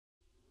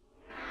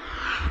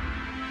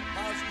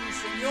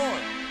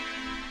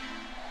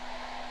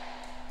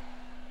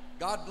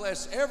God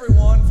bless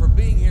everyone for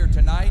being here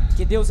tonight.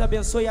 Que Deus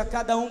abençoe a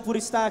cada por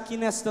estar aqui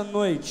nesta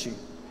noite.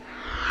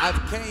 I've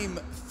came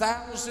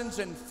thousands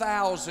and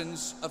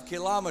thousands of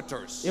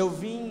kilometers. Eu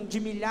vim de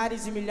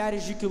milhares e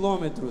milhares de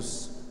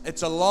quilômetros.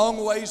 It's a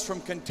long ways from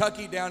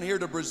Kentucky down here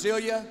to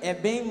Brasilia. É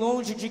bem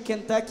longe de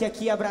Kentucky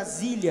aqui a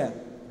Brasília.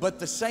 But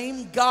the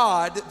same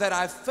God that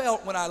I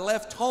felt when I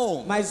left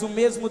home, Mas o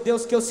mesmo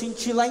Deus que eu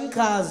senti lá em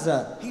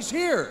casa He's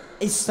here.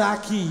 está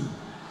aqui.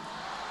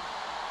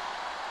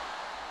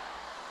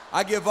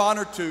 I give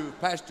honor to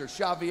Pastor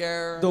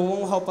Xavier, Dou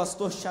honra ao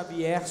pastor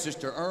Xavier,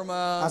 Sister a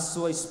Irma,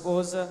 sua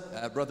esposa,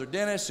 Brother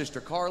Dennis,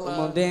 Sister o irmão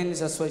Carla,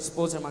 Denis, a sua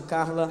esposa, a irmã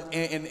Carla.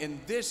 and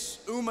this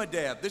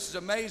UMADEB. This is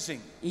amazing.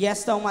 E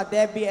esta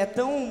UMADEB é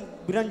tão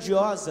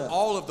grandiosa.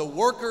 All of the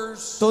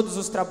workers Todos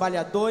os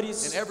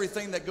trabalhadores and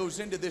everything that goes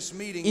into this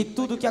meeting. e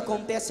tudo que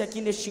acontece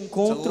aqui neste It's a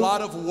encontro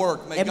lot of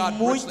work. May é God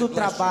muito richly bless you.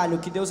 trabalho.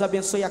 Que Deus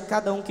abençoe a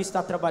cada que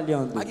está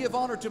trabalhando. I give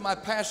honor to my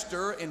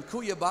pastor in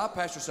Cuiabá,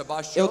 Pastor Eu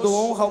Sebastião. dou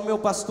honra ao meu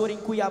pastor em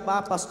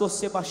Cuiabá, pastor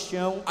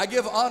Sebastião. I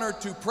give honor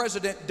to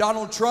President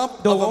Donald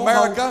Trump Dou of honra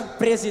America. ao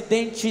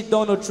presidente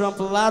Donald Trump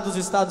lá dos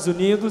Estados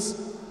Unidos.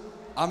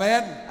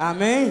 Amen.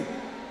 Amém.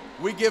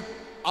 We give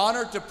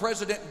honor to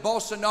President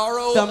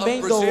Bolsonaro Também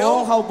of dou Brazil.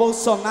 honra ao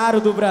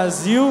Bolsonaro do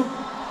Brasil.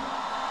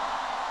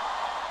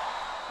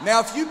 Now,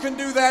 if you can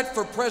do that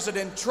for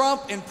President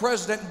Trump and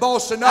President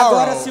Bolsonaro,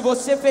 Agora, se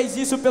você fez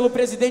isso pelo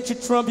presidente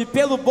Trump e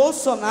pelo how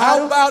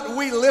Bolsonaro, about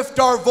we lift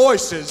our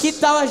voices que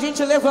tal a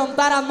gente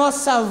levantar a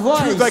nossa to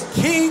voz the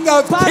King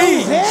of para o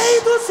Kings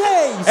Rei dos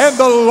Reis and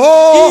the e o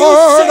Lord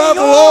of Senhor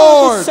dos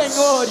Lords?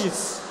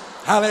 Senhores?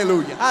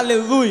 Hallelujah.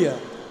 Aleluia.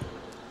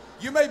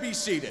 You may be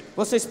seated.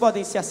 Vocês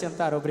podem se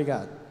assentar,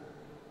 obrigado.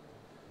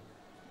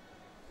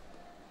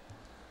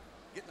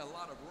 Getting a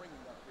lot of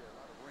ringing up here,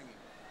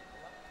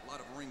 a lot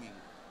of ringing.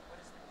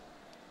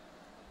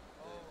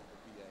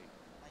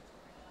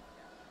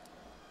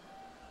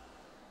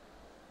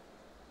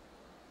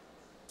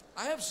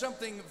 I have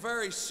something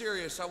very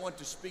serious I want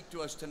to speak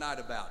to us tonight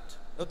about.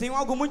 Eu tenho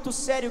algo muito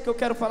sério que eu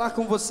quero falar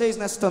com vocês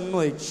nesta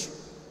noite.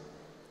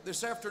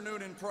 This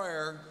afternoon in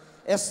prayer,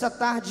 Esta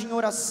tarde em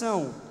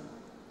oração,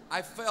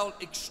 I felt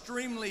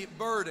extremely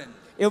burdened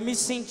eu me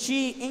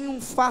senti em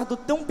um fardo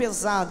tão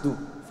pesado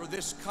for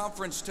this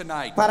conference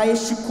tonight. para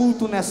este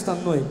culto nesta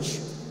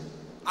noite.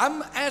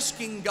 I'm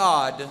asking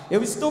God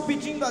Eu estou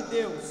pedindo a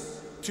Deus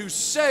to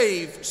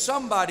save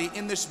somebody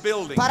in this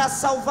building. para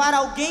salvar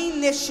alguém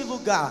neste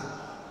lugar.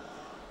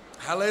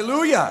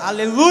 Hallelujah.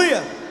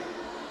 Aleluia!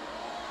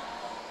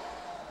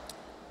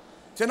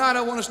 Tonight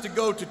I want us to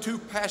go to two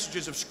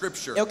passages of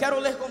scripture. Eu quero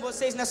ler com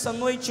vocês nessa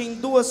noite em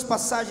duas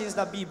passagens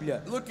da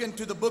Bíblia. Look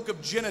into the book of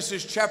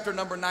Genesis, chapter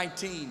number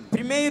 19.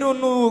 Primeiro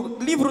no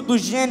livro do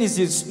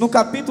Gênesis, no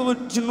capítulo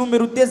de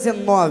número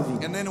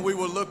 19. And then we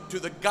will look to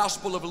the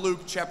Gospel of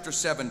Luke, chapter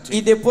 17.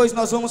 E depois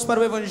nós vamos para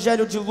o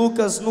Evangelho de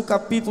Lucas, no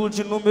capítulo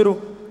de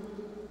número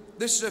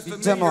This is a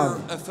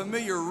 19.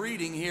 familiar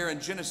reading here in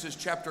Genesis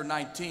chapter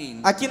 19.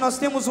 Aqui nós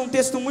temos um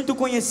texto muito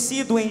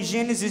conhecido em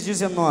Gênesis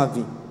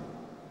 19.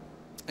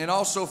 And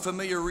also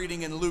familiar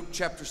reading in Luke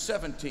chapter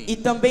 17. E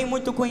também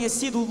muito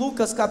conhecido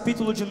Lucas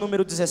capítulo de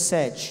número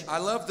 17. I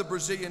love the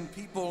Brazilian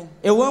people.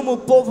 Eu amo o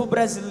povo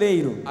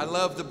brasileiro. I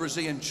love the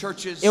Brazilian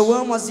churches. Eu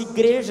amo as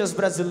igrejas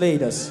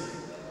brasileiras.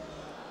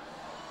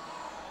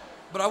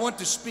 But I want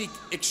to speak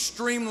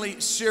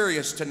extremely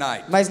serious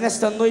tonight. Mas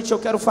nesta noite eu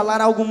quero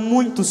falar algo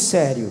muito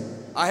sério.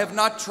 I have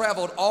not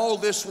traveled all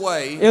this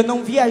way Eu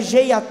não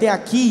viajei até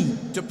aqui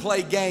to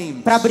play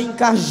games. para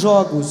brincar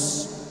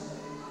jogos.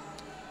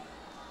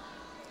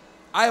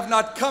 I have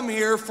not come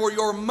here for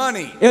your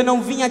money. Eu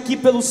não vim aqui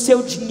pelo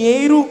seu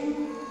dinheiro.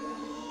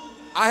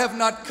 I have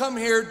not come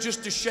here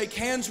just to shake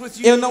hands with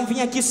you. Eu não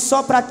vim aqui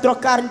só para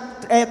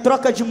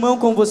troca de mão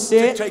com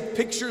você, To take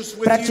pictures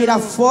with para you. tirar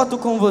foto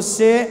com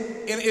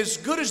você. And as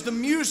good as the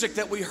music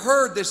that we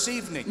heard this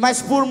evening,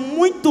 Mas por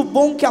muito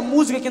bom que a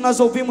música que nós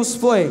ouvimos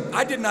foi,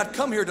 I did not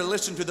come here to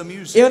listen to the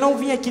music. eu não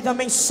vim aqui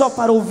também só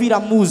para ouvir a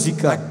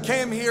música. I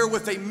came here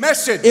with a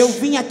message. Eu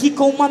vim aqui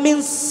com uma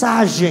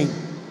mensagem.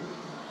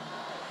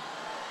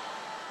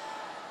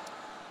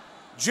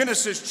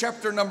 Genesis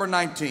chapter number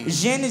 19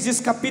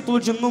 Gênesis capítulo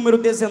de número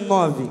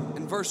 19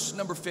 and verse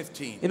number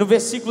 15. e no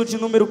versículo de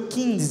número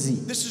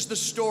 15. This is the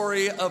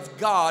story of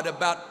God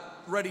about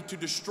ready to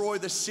destroy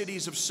the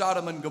cities of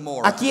Sodom and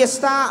Gomorrah. Aqui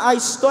está a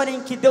história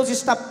em que Deus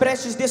está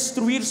prestes a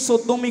destruir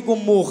Sodoma e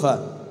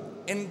Gomorra.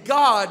 And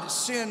God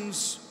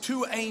sends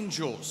two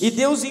angels E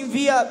Deus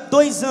envia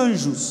dois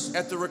anjos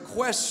at the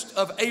request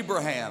of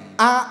Abraham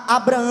a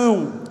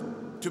Abraão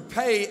to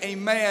pay a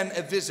man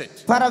a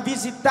visit. para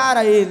visitar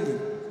a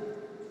ele.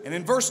 And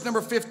in verse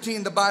number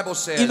 15 the Bible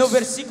says, E no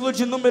versículo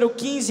de número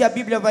 15 a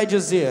Bíblia vai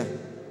dizer: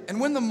 and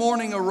when the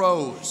morning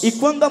arose, E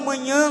quando a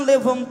manhã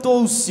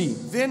levantou-se,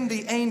 then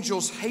the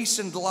angels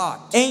hastened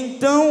Lot,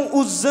 então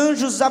os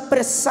anjos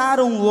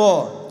apressaram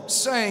Ló,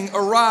 saying,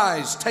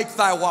 arise, take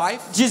thy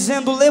wife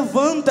dizendo: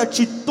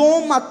 levanta-te,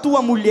 toma a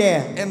tua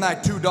mulher and thy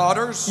two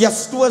daughters e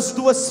as tuas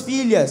duas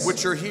filhas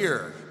which are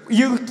here,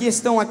 E o que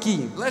estão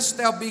aqui? Lest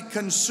thou be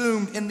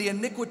consumed in the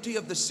iniquity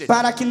of the city.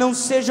 Para que não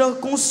seja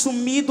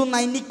consumido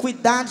na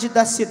iniquidade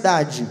da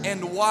cidade.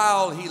 And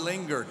while he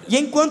lingered, E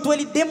enquanto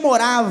ele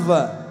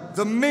demorava,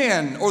 the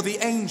men or the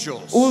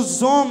angels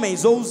os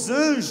homens ou os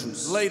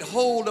anjos laid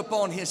hold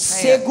upon his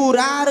hand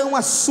seguraram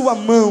a sua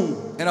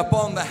mão and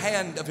upon the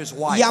hand of his e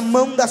wife a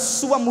mão da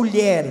sua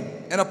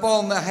mulher and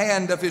upon the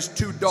hand of his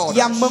two daughters.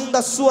 e a mão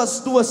das suas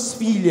duas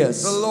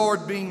filhas. The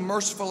Lord being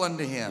merciful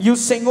unto him. E o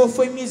Senhor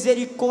foi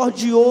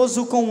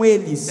misericordioso com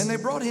eles. And they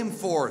brought him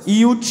forth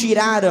E o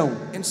tiraram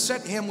and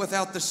set him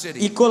without the e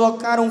city.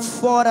 colocaram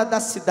fora da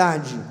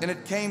cidade. And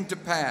it came to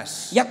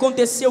pass, E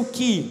aconteceu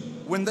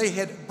que, when they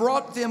had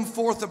brought them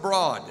forth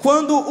abroad,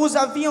 quando os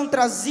haviam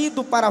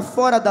trazido para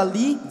fora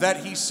dali, that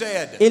he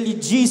said, ele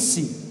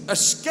disse: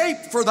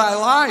 escape for thy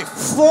life.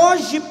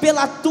 foge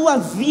pela tua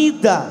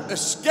vida,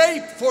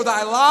 Escape for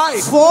thy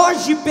life.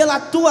 foge pela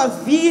tua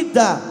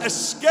vida,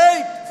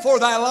 Escape for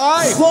thy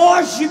life.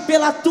 foge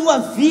pela tua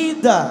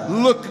vida.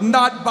 Look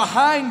not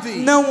behind thee,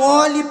 Não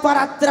olhe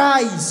para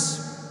trás,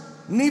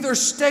 neither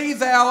stay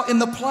thou in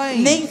the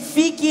plain. nem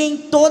fique em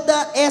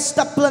toda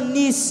esta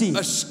planície,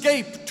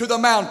 Escape to the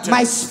mountain.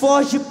 mas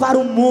foge para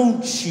o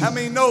monte. How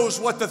many knows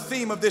what the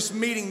theme of this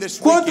meeting this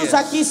week Quantos is?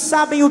 aqui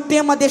sabem o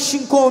tema deste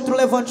encontro?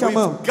 Levante a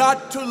mão. We've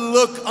got to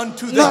look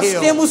unto the Nós hills.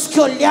 temos que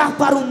olhar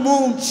para o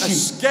monte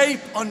Escape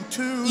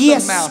unto e the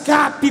mountain.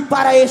 escape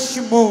para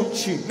este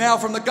monte. Now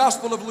from the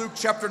Gospel of Luke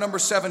chapter number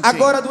 17.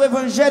 Agora do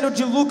Evangelho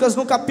de Lucas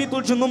no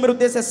capítulo de número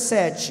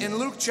 17. In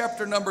Luke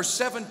chapter number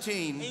 17,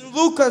 Em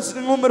Lucas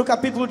no número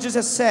capítulo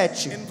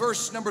 17 in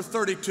verse number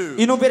 32.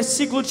 e no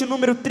versículo de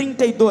número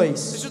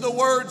 32. These are the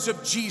words of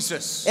Jesus.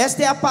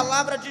 Esta é a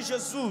palavra de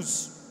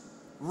Jesus.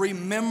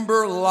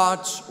 Remember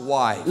Lot's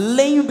wife.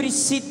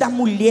 Lembre-se da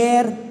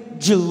mulher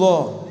de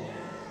Ló.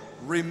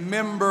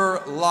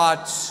 Remember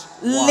Lot's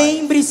wife.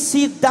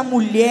 Lembre-se da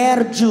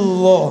mulher de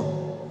Ló.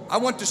 I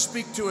want to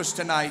speak to us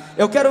tonight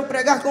Eu quero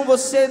pregar com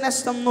você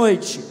nesta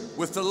noite,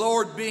 with the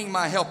Lord being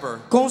my helper.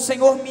 com o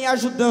Senhor me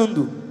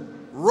ajudando.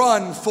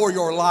 Run for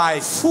your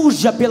life.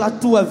 Fuja pela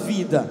tua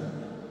vida.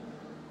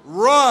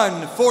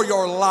 Run for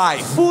your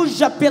life.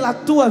 Fuja pela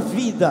tua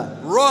vida.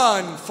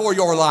 Run for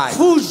your life.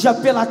 Fuja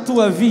pela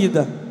tua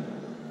vida.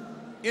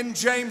 In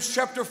James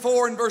chapter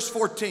 4 and verse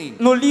 14.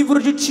 No livro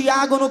de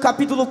Tiago, no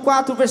capítulo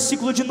 4,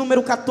 versículo de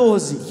número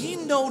 14. Ye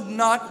know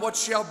not what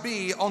shall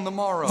be on the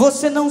morrow.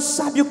 Você não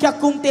sabe o que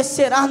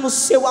acontecerá no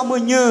seu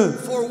amanhã.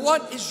 For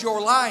what is your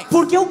life?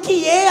 Porque o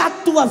que é a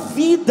tua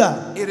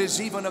vida It is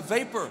even a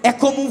vapor é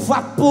como um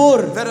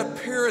vapor that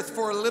appeareth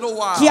for a little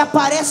while, que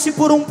aparece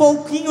por um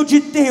pouquinho de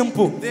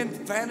tempo, then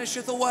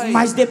vanisheth away.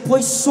 mas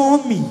depois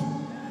some.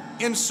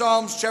 In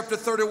Psalms chapter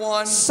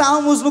 31,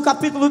 Salmos no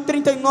capítulo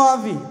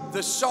 39,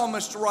 the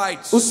psalmist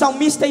writes, o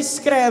salmista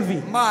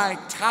escreve: my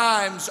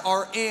times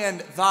are in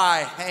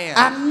thy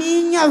a hand.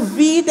 minha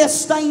vida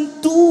está em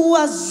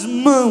tuas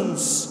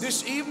mãos.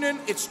 This evening,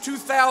 it's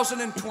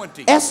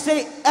 2020. Esta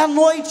é a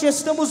noite,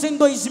 estamos em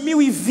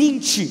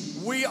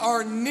 2020. We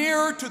are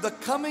near to the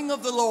coming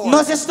of the Lord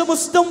Nós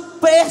estamos tão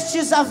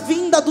prestes à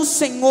vinda do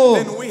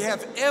Senhor. than we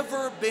have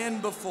ever been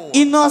before.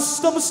 E nós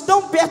estamos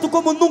tão perto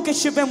como nunca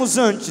estivemos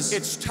antes.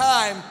 It's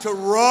time to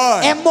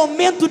run. É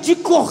momento de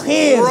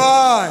correr.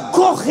 Run.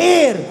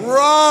 Correr.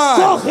 Run.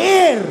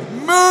 Correr.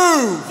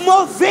 Move.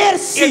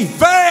 Mover-se.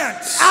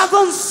 Advance.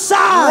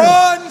 Avançar.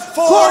 Run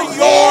for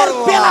Correr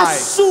your pela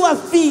life. sua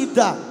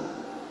vida.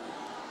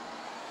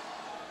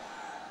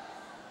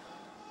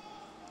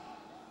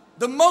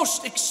 The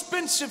most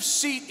expensive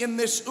seat in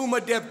this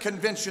UMADEB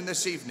convention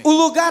this evening. O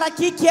lugar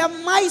aqui que é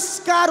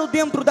mais caro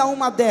dentro da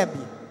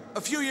UMADEB. A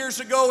few years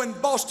ago in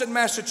Boston,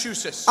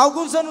 Massachusetts,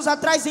 Alguns anos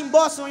atrás em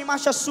Boston, em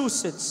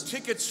Massachusetts,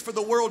 tickets for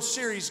the World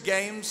Series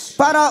games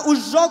para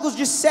os jogos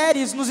de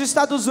séries nos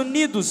Estados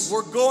Unidos,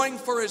 were going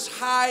for as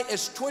high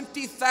as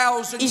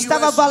 $20,000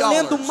 estava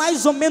valendo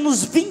mais ou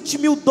menos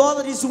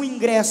 $20.000 o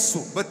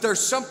ingresso. But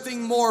there's something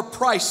more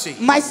pricey,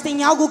 Mas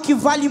tem algo que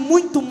vale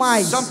muito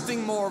mais. something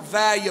more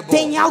valuable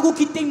Tem algo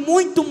que tem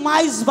muito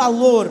mais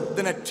valor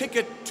than a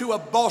ticket to a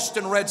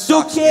Boston Red do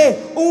Sox game.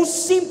 que um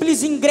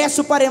simples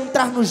ingresso para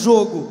entrar no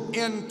jogo.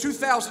 In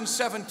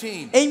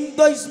 2017, Em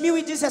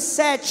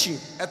 2017,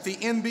 at the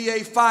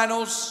NBA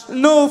Finals,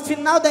 no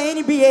final da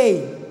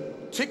NBA,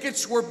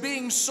 tickets were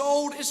being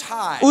sold as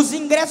high os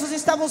ingressos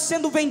estavam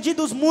sendo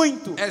vendidos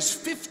muito as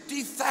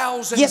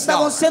e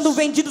estavam sendo $50,000.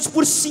 vendidos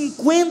por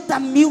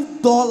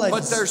 $50.000.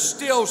 But there's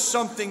still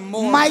something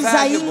more Mas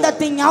ainda valuable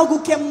tem algo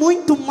que é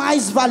muito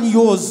mais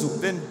valioso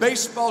than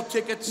baseball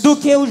tickets do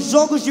que os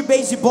jogos de or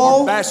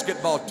beisebol,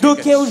 basketball do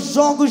que tickets. os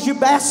jogos de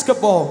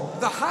basquetebol.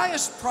 The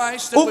highest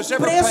price that O was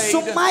ever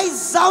preço paid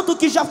mais alto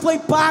que já foi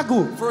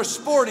pago for a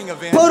sporting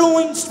event por um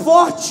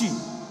esporte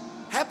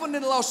happened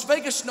in Las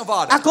Vegas,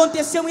 Nevada.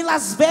 aconteceu em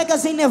Las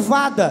Vegas, em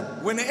Nevada.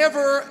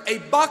 Whenever a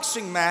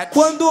boxing match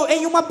quando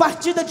em uma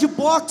partida de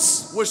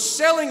boxe, was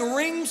selling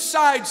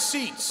ringside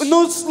seats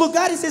nos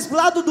lugares desse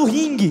lado do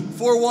ringue,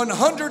 for foi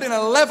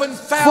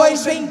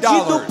 $111,000.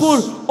 vendido por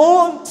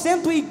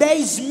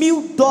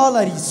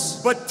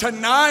 $110.000. But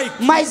tonight,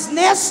 Mas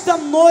nesta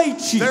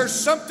noite there's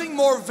something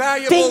more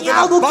valuable tem than a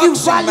algo que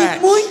boxing vale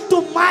match.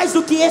 muito mais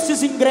do que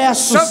esses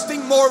ingressos. Something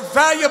more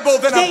valuable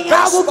than a Tem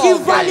algo que baseball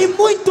vale game.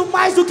 muito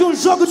mais do que um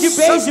jogo de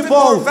Something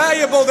more beisebol.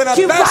 valuable than a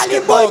Que vale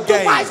basketball muito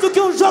game. mais do que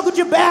um jogo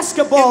de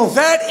basquetebol.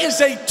 That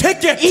is a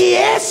ticket E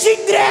esse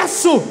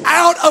ingresso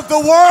out of the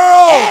é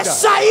world.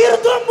 sair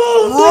do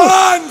mundo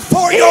Run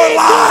for e your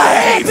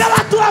correr life.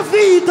 pela tua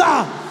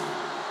vida.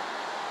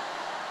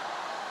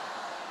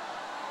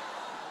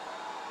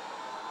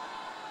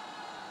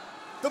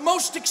 The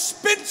most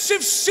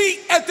expensive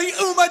seat at the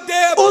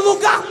UMADEB O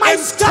lugar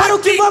mais in caro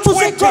que vamos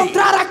 2020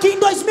 encontrar aqui em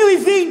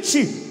 2020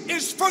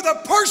 is for the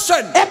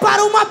person é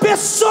para uma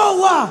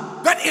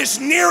pessoa that is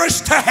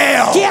nearest to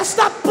hell. que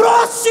está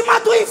próxima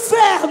do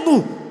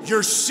inferno.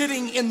 You're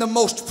sitting in the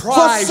most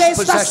prized Você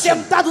está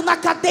possession. sentado na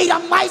cadeira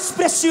mais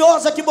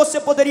preciosa que você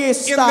poderia In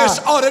estar. this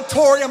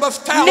auditorium of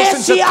thousands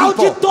Nesse of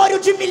people. auditório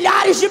de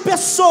milhares de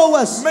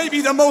pessoas.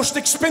 Maybe the most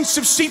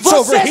expensive seats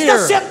over Você está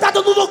here.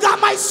 sentado no lugar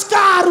mais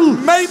caro.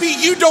 Maybe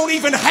you don't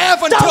even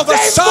have until the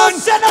Talvez sun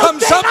você não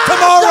comes tenha up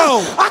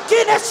tomorrow. nada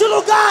aqui nesse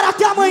lugar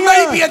até amanhã.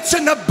 Maybe it's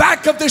in the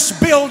back of this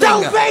building.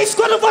 Talvez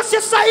quando você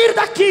sair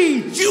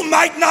daqui, You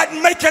might not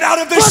make it out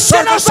of this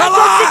você não service vai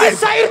conseguir alive.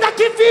 sair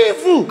daqui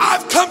vivo.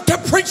 I've come to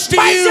preach to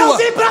Mas eu you.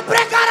 vim para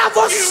pregar a You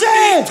você.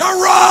 need to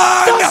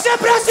run Você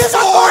precisa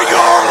for correr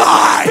your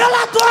life.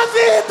 pela tua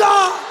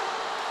vida.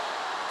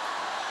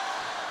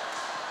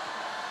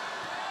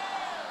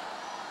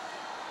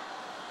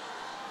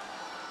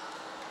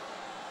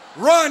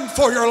 Run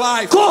for your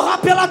life. Corra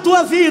pela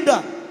tua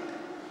vida.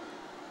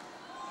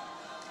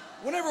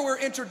 Whenever we're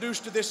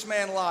introduced to this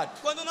man Lot,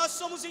 Quando nós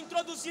somos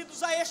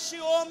introduzidos a este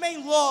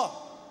homem Ló,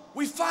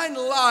 we find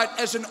Lot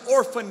as an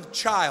orphaned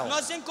child.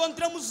 nós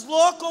encontramos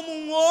Ló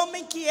como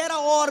homem que era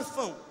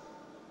órfão.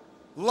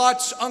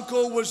 Lot's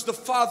uncle was the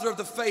father of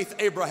the faith,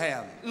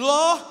 Abraham.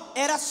 Ló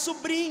era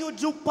sobrinho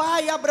de um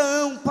pai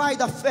Abraão, pai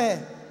da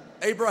fé.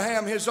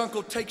 Abraham, his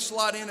uncle, takes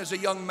Lot in as a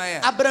young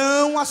man.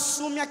 Abraão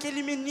assume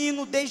aquele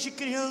menino desde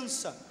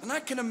criança. And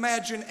I can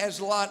imagine as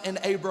Lot and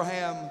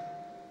Abraham,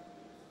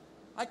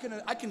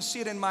 I can see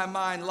it in my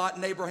mind, Lot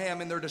and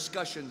Abraham in their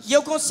discussions. E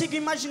eu consigo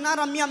imaginar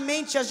na minha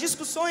mente as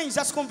discussões,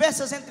 as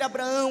conversas entre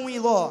Abraão e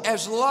Ló.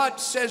 As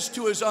Lot says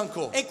to his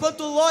uncle,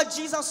 Enquanto Ló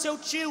diz ao seu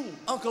tio,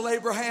 Uncle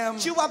Abraham,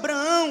 tio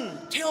Abraão,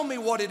 tell me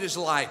what it is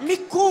like me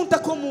conta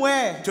como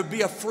é to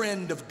be a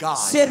friend of God.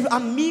 ser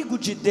amigo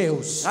de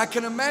Deus. I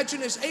can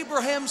imagine as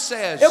Abraham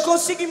says, Eu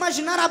consigo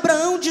imaginar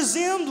Abraão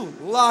dizendo,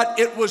 Lot,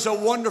 it was a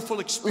wonderful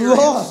Ló,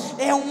 experience.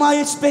 é uma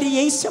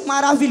experiência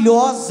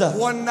maravilhosa.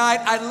 One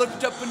night I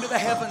looked up into the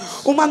heavens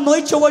Uma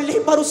noite eu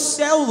olhei para o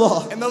céu,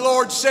 Ló, and the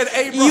Lord said,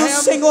 e o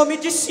Abraham, Senhor me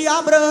disse,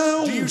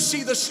 Abraão, do you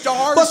see the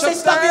stars você up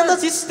está vendo there?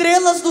 as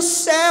estrelas do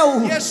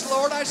céu? Yes,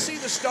 Lord, I see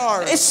the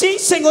stars. Sim,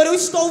 Senhor, eu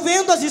estou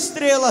vendo as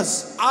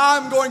estrelas.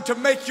 I'm going to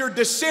make your Eu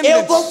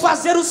descendants vou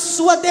fazer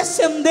sua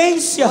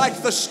descendência like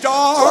the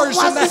stars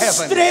como in the as heavens.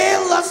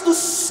 estrelas do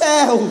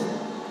céu.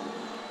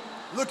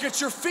 Look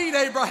at your feet,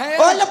 Abraham.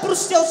 Olha para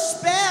os teus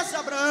pés,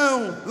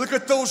 Abraão. Look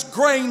at those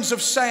grains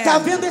of Está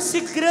sand. vendo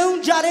esse grão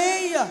de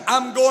areia?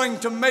 I'm going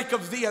to make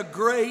of thee a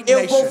great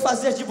Eu vou nation.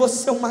 fazer de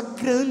você uma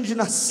grande And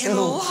nação.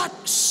 Lot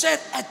sat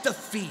at the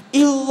feet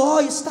E Ló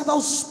estava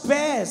aos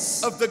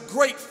pés of the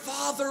great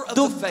father of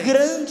do the faith.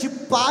 grande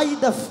pai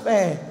da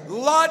fé.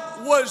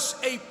 Lot was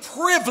a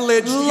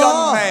privileged young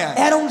Ló man.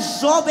 era um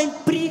jovem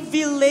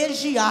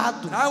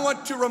privilegiado. I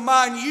want to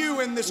remind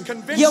you in this E eu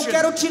convention,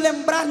 quero te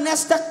lembrar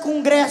nesta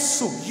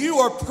congresso, you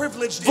are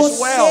privileged as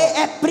você well.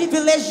 é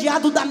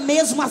privilegiado da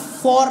mesma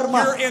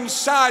forma, You're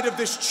inside of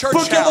this church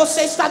porque house.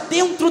 você está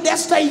dentro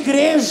desta You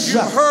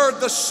igreja. heard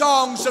the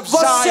songs of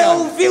Você Zion.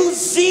 ouviu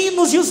os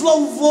hinos e os You've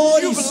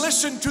louvores.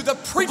 listened to the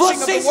preaching of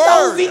Você the está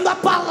word. ouvindo a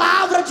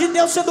palavra de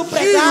Deus sendo You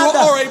pregada.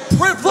 are a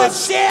privileged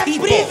Você é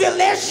people.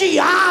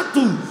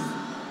 privilegiado.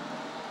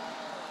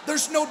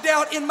 There's no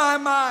doubt in my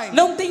mind.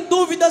 Não tem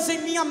dúvidas em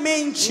minha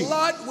mente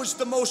Lot was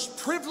the most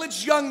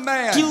privileged young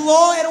que man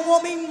Ló era um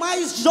homem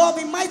mais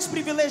jovem, mais that I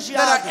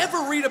privilegiado ever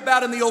read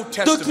about in the Old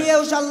do que Testament.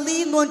 eu já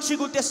li no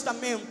Antigo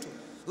Testamento.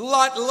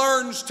 Lot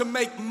learns to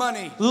make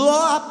money.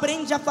 Ló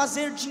aprende a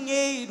fazer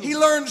dinheiro. He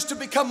learns to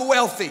become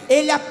wealthy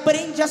Ele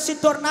aprende a se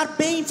tornar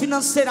bem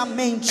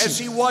financeiramente. as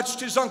he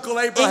watched his uncle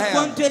Abraham,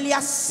 Enquanto ele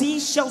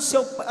assiste ao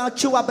seu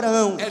tio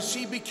Abraão. as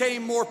he became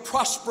more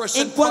prosperous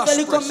and Enquanto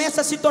ele prosperous.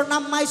 começa a se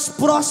tornar mais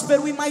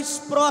próspero e mais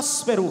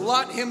próspero.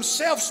 Lot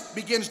himself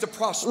begins to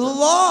prosper.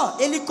 Ló,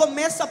 ele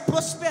começa a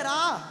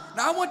prosperar.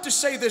 Now I want to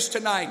say this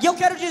tonight, E eu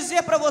quero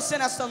dizer para você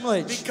nesta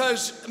noite,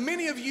 because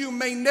many of you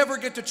may never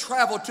get to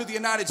travel to the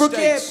United porque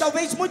States.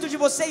 talvez muitos de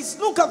vocês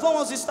nunca vão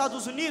aos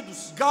Estados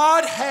Unidos,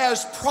 God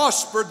has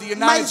prospered the United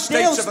mas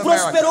States Deus of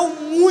America. prosperou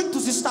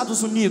muitos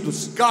Estados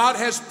Unidos. God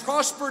has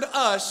prospered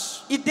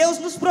us E Deus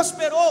nos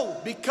prosperou,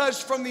 because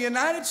from the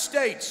United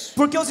States,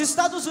 porque os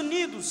Estados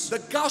Unidos, the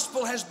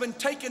gospel has been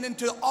taken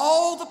into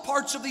all the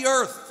parts of the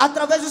earth.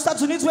 através dos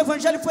Estados Unidos, o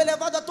evangelho foi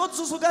levado a todos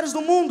os lugares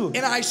do mundo.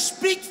 And I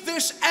speak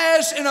this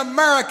as an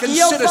American E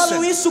eu falo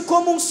citizen. isso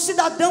como um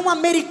cidadão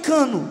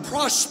americano.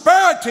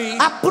 Prosperity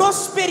A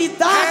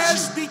prosperidade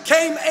has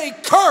become a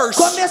curse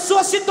começou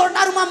a se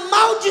tornar uma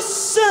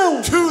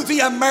maldição to the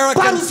para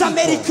American os people.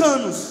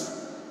 americanos.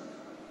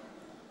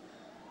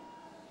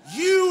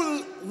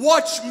 You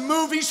watch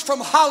movies from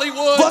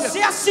Hollywood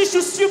Você assiste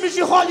os filmes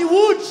de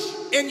Hollywood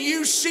and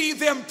you see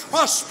them e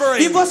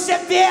prospering. você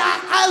vê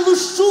a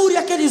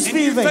luxúria que eles And you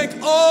vivem. think,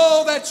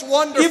 oh, that's E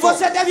wonderful.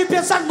 você deve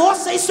pensar,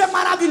 nossa, isso é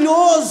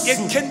maravilhoso.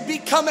 It can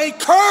become a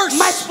curse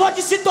Mas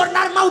pode se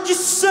tornar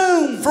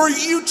maldição for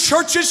you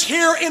churches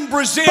here in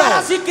Brazil. para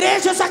as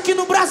igrejas aqui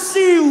no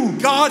Brasil.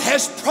 God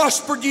has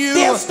prospered you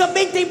Deus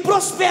também tem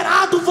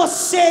prosperado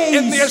vocês.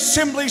 in the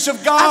assemblies of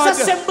As God.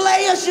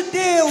 assembleias de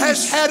Deus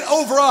Has had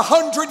over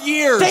 100 tem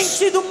years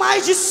sido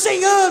mais de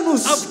 100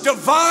 anos of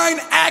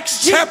divine Acts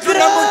de chapter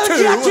grande number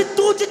 2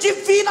 atitude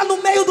divina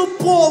no meio do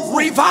povo.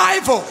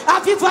 revival.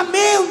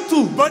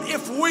 Avivamento. But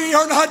if we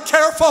are not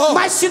careful,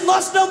 Mas se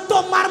nós não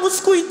tomarmos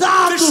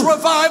cuidado, this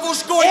revival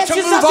is going to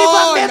esses move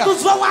on.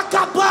 avivamentos vão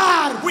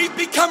acabar. We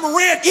become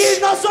rich. E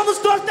nós vamos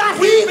tornar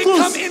We ricos.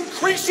 become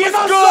increased E with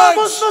nós vamos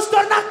goods. nos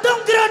tornar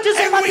tão grandes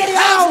em And we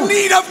material. have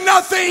need of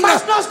nothing.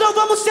 Mas nós não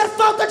vamos ter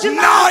falta de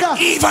nada.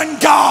 Not even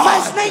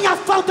Mas God. nem a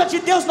falta de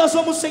Deus nós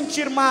vamos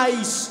sentir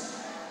mais.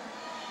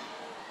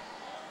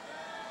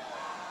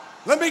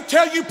 Let me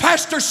tell you,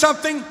 pastor,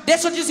 something.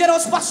 Deixa eu dizer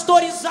aos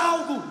pastores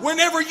algo.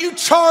 Whenever you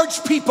charge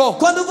people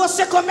Quando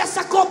você começa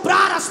a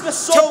cobrar as to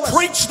pessoas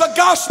preach the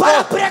gospel,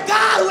 para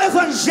pregar o get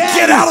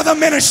evangelho, out of the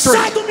ministry.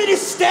 sai do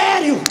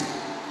ministério.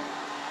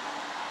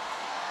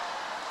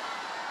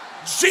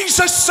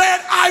 Jesus said,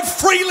 I've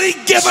freely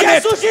given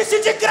it. Jesus disse,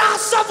 de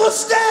graça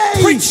vos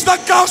dei. Preach the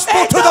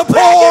gospel to Então the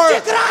pregue poor. de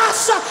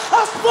graça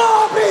aos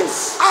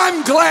pobres.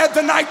 I'm glad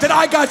the night that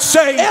I got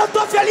saved, Eu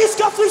estou feliz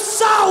que eu fui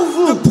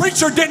salvo. the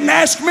preacher didn't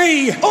ask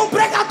me,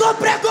 Pregador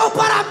pregou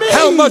para mim.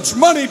 how much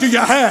money do you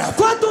have?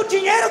 Quanto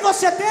dinheiro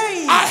você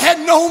tem? I had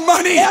no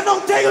money, Eu não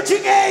tenho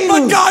dinheiro.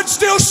 but God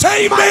still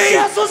saved Mas me.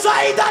 Jesus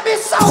ainda me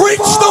salvou.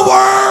 Preach the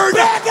word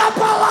Prega a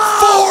palavra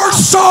for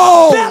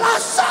soul.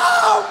 pelas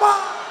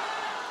almas.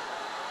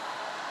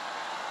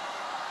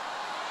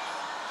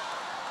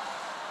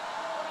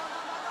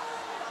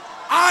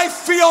 I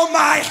feel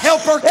my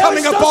helper Eu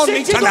coming estou upon me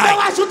sentindo meu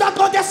tonight.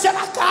 ajudador descer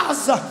na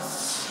casa.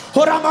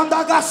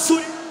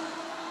 Oramandagaçuri.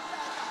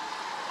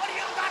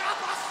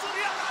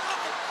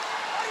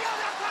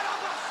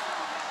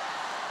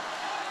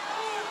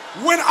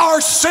 When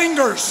our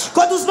singers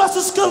Quando os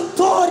nossos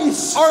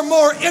cantores are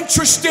more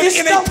interested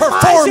in a estão mais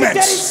performance,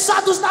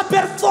 interessados na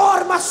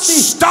performance,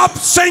 stop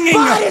singing.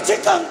 pare de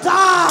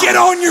cantar. Get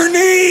on your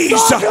knees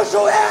Dobre o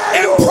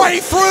joelho and pray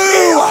e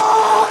through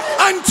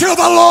ore until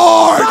the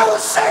Lord para o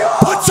Senhor.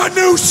 puts a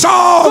new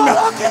song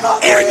Coloque no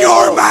in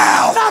your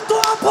mouth. na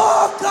tua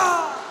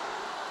boca.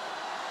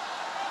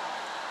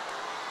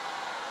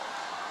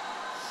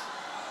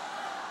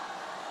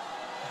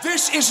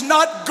 This is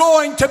not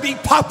going to be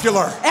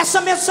popular,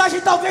 Essa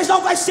mensagem talvez não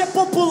vai ser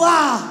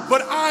popular,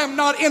 but I am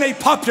not in a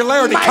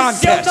popularity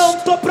mas eu não contest.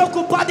 estou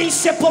preocupado em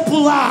ser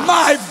popular.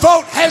 My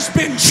vote has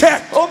been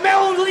checked. O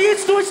meu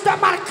listo está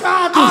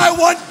marcado. I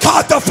want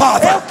God the Eu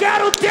Father.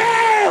 quero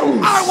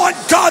Deus. I want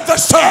God the Eu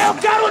Son.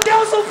 quero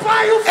Deus o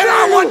Pai e o And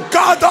I Filho. want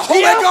God the E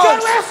Holy eu quero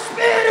Ghost. o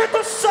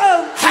Espírito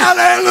Santo.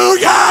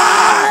 Hallelujah.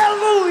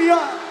 Aleluia.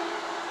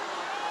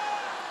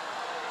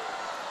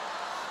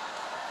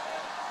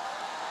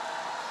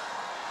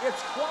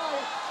 It's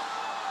quiet.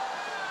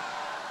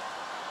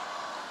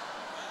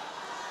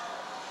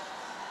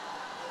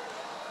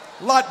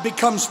 Lot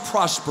becomes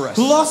prosperous,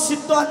 Ló se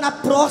torna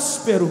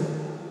próspero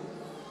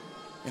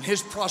and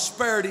his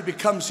prosperity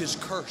becomes his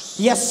curse.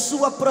 e a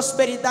sua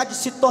prosperidade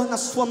se torna a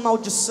sua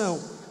maldição.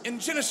 In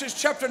Genesis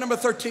chapter number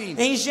 13,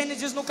 Em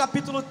Gênesis no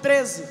capítulo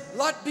 13,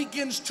 Lot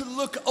begins to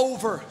look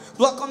over.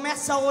 Ló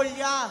começa a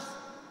olhar.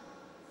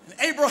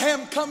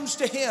 Abraham comes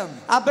to him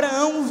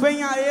Abraão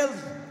vem a ele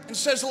and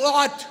says,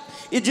 Lot,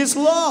 e diz: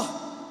 Ló,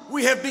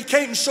 we have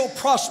become so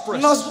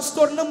prosperous nós nos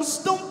tornamos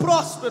tão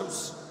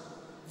prósperos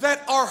that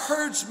our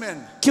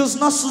herdsmen que os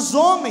nossos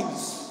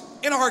homens,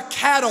 and our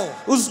cattle,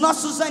 os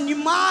nossos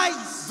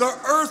animais, the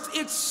earth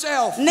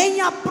itself nem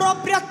a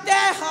própria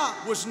terra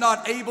was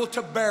not able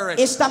to bear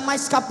it. está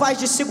mais capaz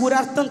de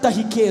segurar tanta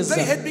riqueza.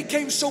 They had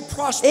become so Eles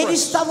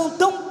prosperous estavam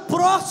tão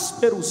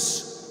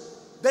prósperos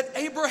that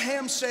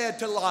Abraham said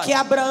to Lot, que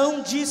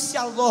Abraão disse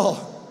a Ló: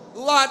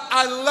 Lot,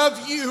 I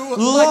love you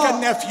Ló, like a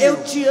eu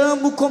nephew. te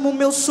amo como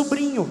meu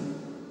sobrinho.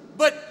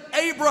 But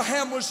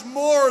Abraham was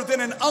more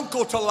than an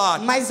uncle to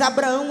Lot. Mas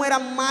Abraão era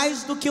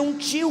mais do que um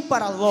tio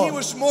para Ló. He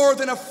was more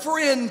than a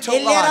friend to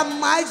Ele era Lot.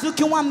 mais do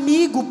que um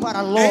amigo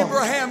para Ló.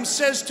 Abraham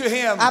says to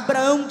him,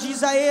 Abraão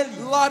diz a ele: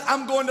 Lot,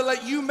 I'm going to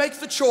let you make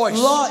the choice.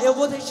 Ló, eu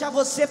vou deixar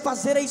você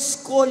fazer a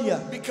escolha,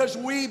 Because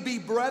we be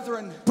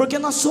brethren. porque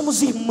nós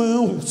somos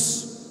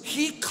irmãos.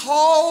 He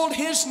called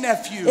his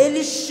nephew,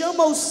 Ele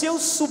chama o seu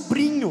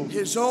sobrinho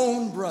his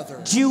own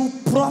brother. de o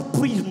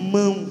próprio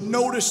irmão.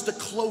 Notice the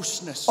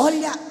closeness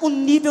Olha o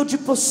nível de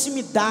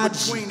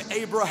proximidade between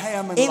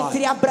Abraham and entre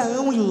Lot.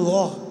 Abraão e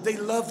Ló. They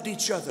loved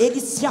each other.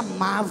 Eles se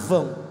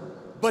amavam.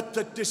 But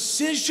the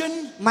decision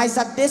Mas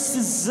a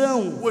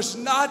decisão was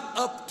not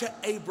up to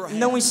Abraham.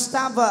 não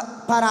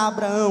estava para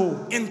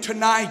Abraão. And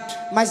tonight,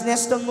 Mas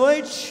nesta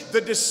noite, the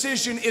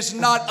decision is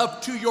not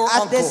up to your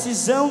a uncle.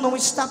 decisão não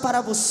está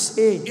para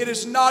você. It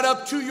is not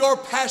up to your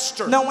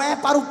pastor. Não é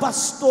para o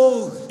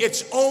pastor.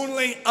 It's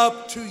only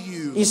up to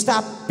you. Está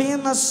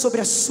apenas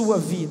sobre a sua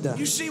vida.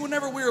 You see,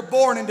 whenever we were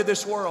born into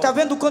this world, Está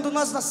vendo, quando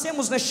nós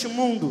nascemos neste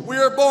mundo, we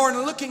were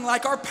born looking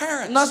like our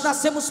parents. nós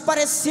nascemos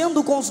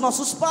parecendo com os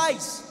nossos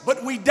pais.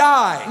 But we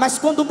die Mas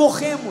quando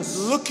morremos,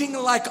 looking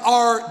like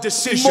our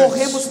decisions.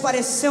 morremos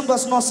parecendo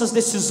as nossas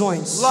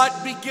decisões. Lot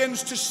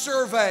begins to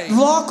survey,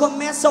 Ló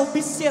começa a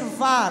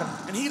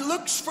observar and he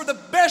looks for the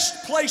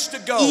best place to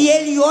go. e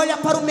ele olha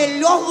para o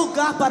melhor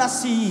lugar para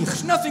se ir.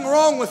 There's nothing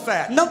wrong with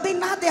that. Não tem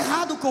nada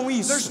errado com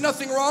There's isso.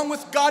 nothing wrong with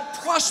God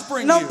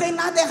prospering Não you tem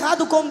nada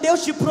errado com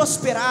Deus te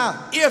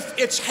prosperar, if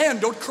it's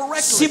handled se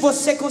correctly.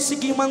 você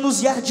conseguir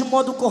manusear de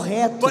modo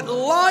correto. But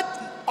Lot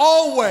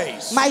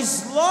always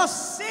Mas Ló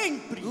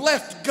sempre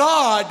left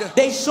God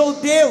deixou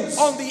Deus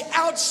on the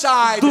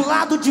outside do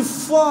lado de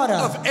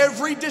fora of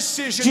every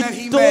decision that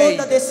de he toda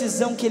made.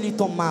 decisão que ele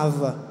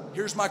tomava.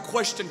 Here's my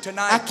question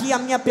tonight. Aqui a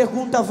minha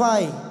pergunta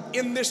vai: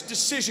 In this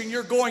decision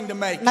you're going to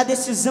make, na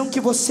decisão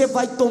que você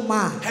vai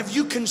tomar, have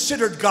you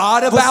considered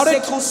God about você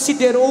it?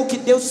 considerou o que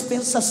Deus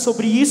pensa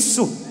sobre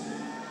isso?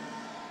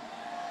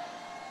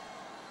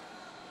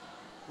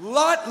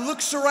 Lot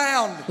looks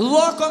around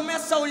Ló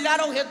começa a olhar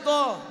ao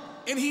redor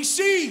and he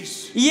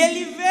sees e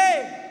ele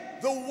vê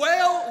the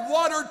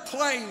well-watered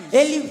plains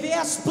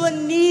as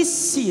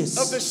planícies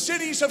of the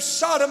cities of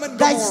Sodom and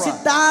das Gomorrah.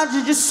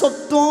 cidades de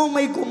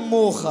Sodoma e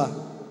Gomorra.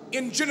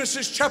 In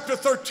Genesis chapter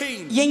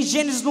 13, E em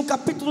Gênesis no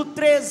capítulo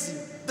 13,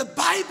 the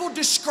Bible a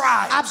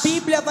describes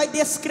Bíblia vai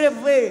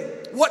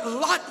descrever what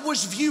Lot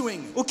was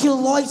viewing. o que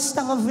Ló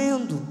estava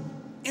vendo.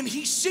 And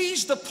he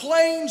sees the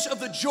plains of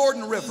the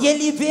Jordan River. E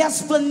ele vê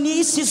as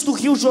planícies do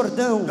Rio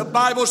Jordão. The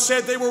Bible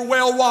said they were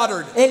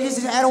well-watered,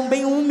 Eles eram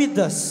bem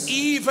úmidas.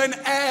 even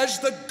as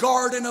the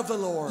garden of the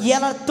Lord. E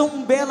eram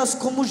tão belas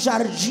como o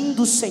jardim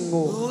do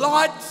Senhor.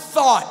 Lot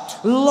thought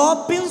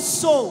Ló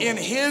pensou in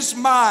his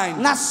mind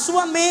na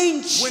sua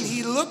mente, when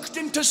he looked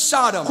into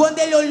Sodom quando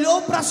ele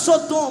olhou para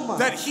Sodoma,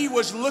 that he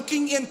was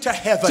looking into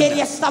que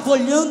ele heaven. estava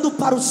olhando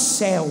para o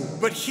céu.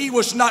 But he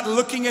was not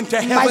looking into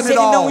Mas heaven ele at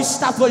all. não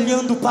estava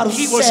olhando para o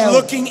He was céu.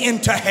 looking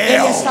into Ele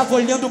hell. estava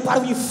olhando para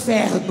o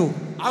inferno.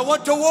 I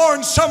want to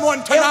warn someone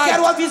Eu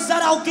quero tonight.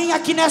 avisar alguém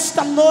aqui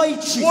nesta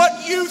noite.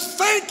 What you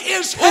think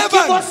is O que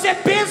heaven você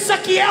pensa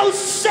que é o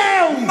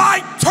céu,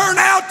 might turn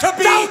out to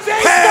be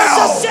talvez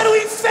possa hell. ser o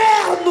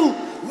inferno.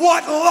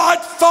 What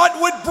Lot thought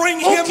would bring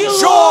him O que Ló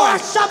joy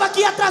achava que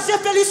ia trazer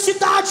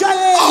felicidade a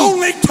ele,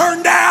 only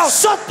turned out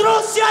só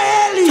trouxe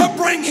a ele to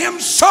bring him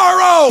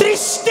sorrow.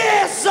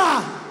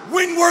 tristeza.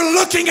 When we're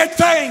looking at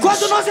things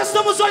Quando nós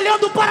estamos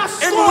olhando para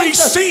as and we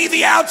coisas see the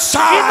e nós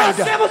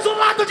outside, vemos o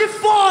lado de the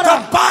fora,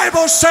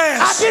 Bible a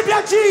says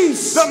Bíblia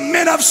diz the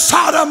men of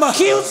Sodom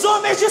que os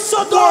homens de were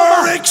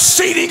Sodoma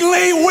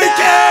exceedingly não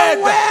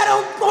wicked.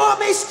 eram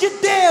homens de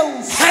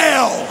Deus,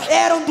 Hell,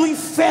 eram do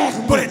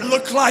inferno, but it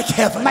looked like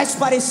heaven. mas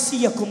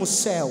parecia como o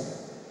céu.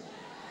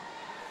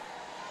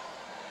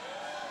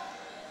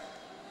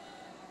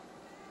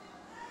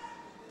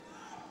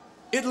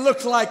 It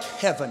looked like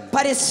heaven.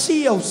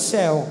 Parecia o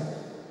céu.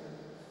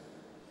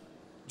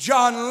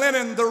 John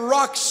Lennon, the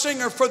rock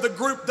singer for the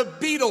group The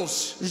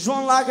Beatles,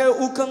 John Lager,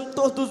 o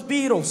cantor dos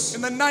Beatles, in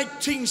the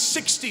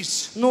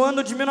 1960s, no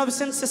ano de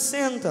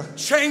 1960,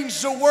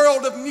 changed the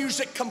world of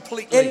music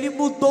completely. ele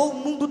mudou o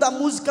mundo da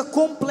música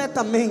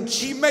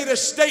completamente. He made a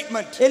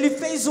statement Ele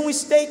fez um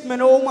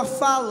statement ou uma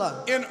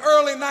fala, in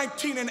early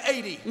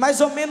 1980 mais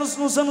ou menos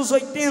nos anos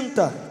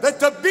 80, that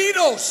the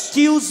Beatles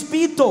que os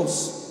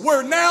Beatles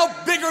were now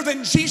bigger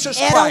than Jesus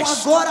eram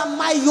Christ. agora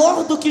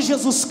maior do que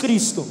Jesus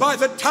Cristo. By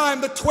the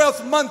time the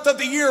 12th month of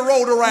the year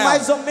rolled around,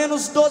 Mais ou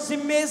menos 12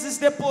 meses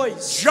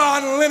depois,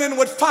 John Lennon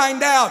would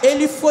find out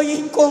ele foi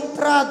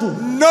encontrado.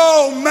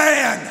 no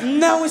man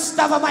Não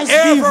estava mais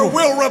ever vivo,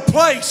 will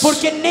replace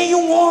porque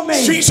nenhum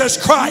homem Jesus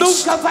Christ.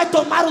 nunca vai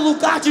tomar o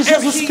lugar de And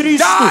Jesus he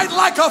Cristo. died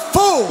like a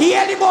fool. E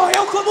ele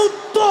morreu como um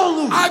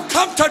tolo. I've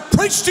come to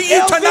preach to you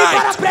Eu vim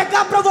para tonight.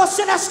 pregar para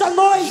você nesta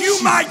noite.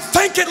 You might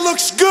think it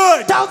looks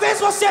good, Talvez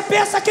você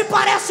pense que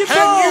parece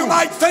and you bom.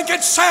 might think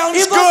it sounds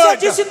E você good,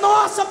 disse,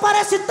 nossa,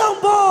 parece tão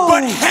bom.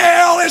 but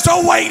hell is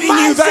awaiting you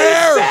Mas o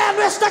there.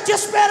 inferno está te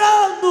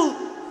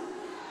esperando.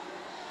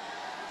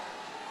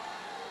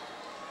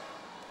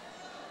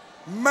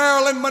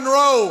 Marilyn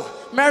Monroe,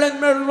 Marilyn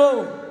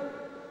Monroe,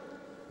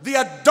 the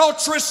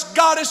adulterous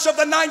goddess of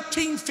the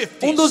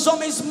 1950s. dos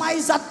homens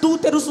mais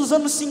adúlteros dos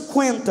anos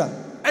 50.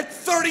 At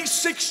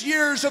 36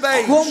 years of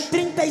age, Com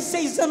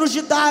 36 anos de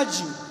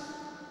idade,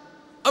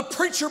 a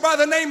preacher by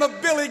the name of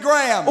Billy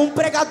Graham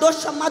pregador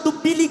chamado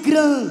Billy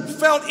Graham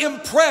felt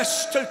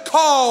impressed to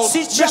call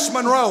Miss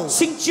Monroe.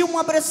 sentiu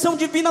uma pressão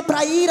divina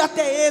para ir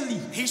até ele.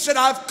 He said,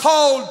 I've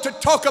called to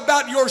talk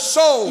about your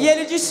soul. E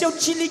ele disse: eu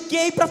te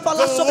liguei para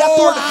falar The sobre a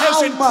tua Lord has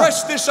alma.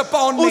 impressed this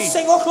upon O me.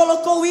 Senhor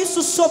colocou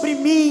isso sobre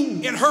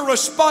mim. And her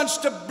response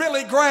to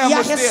Billy Graham E a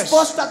was this: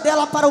 resposta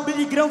dela para o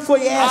Billy Graham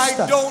foi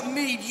esta: I don't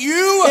need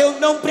you eu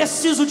não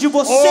preciso de or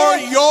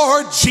você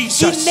your e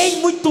Jesus.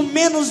 nem muito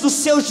menos do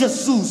seu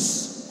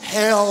Jesus.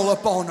 Hell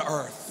upon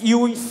earth. E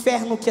o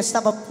inferno que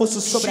estava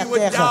posto sobre She a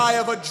would terra. die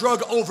of a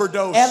drug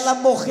overdose. Ela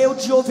morreu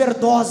de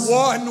overdose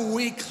 1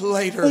 week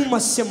later. uma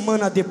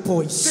semana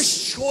depois.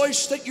 This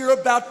choice that you're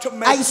about to A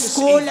make this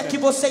escolha que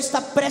evening você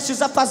está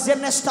prestes a fazer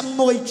nesta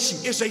noite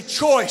is a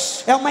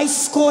choice é uma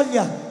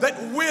escolha that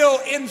will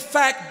in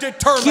fact que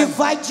determine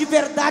vai de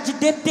verdade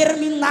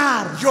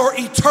determinar your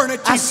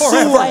eternity a sua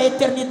forever.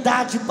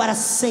 eternidade para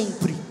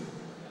sempre.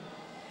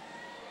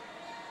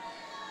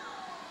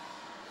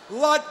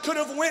 Lot could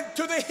have went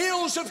to the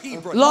hills of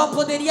Hebron. Ló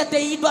poderia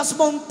ter ido às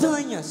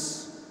montanhas.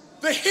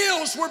 The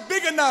hills were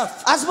big enough.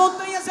 As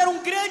montanhas eram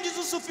grandes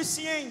o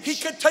suficiente. He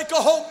could take a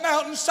whole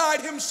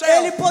mountainside Ele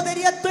himself.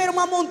 poderia ter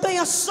uma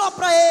montanha só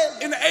para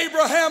ele. And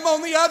Abraham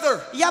on the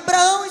other. E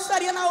Abraão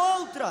estaria na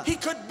outra. He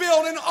could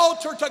build an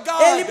altar to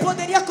Ele God.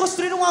 poderia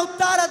construir um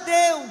altar a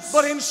Deus.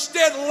 But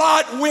instead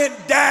Lot went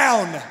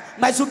down.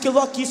 Mas o que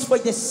Ló quis foi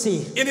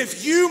descer. And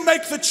if you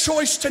make the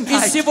choice E se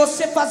tonight,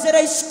 você fazer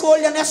a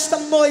escolha nesta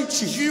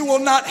noite, you will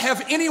not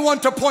have anyone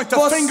to point the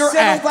você finger não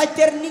at. vai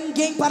ter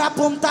ninguém para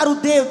apontar o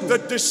dedo. The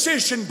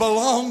decision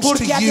belongs to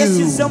Porque a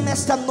decisão you.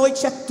 nesta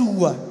noite é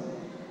tua.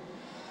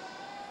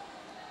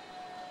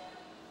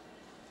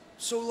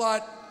 So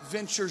Lot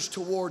ventures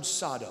towards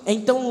Sodom.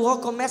 Então Ló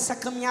começa a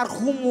caminhar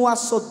rumo a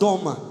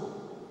Sodoma.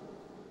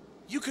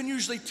 You can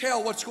usually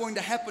tell what's going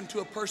to happen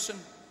to a person.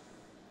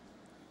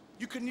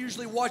 You can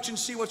usually watch and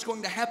see what's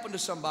going to happen to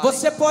somebody.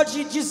 Você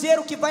pode dizer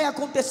o que vai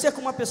acontecer com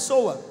uma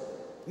pessoa.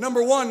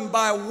 Number one,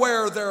 by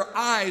where their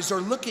eyes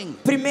are looking.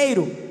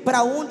 Primeiro,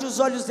 para onde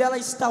os olhos dela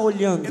estão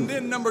olhando. And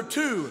then number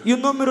two, E o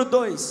número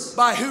 2,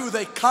 by who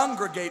they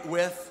congregate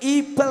with.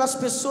 e pelas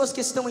pessoas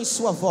que estão em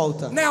sua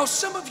volta. Now,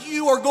 some of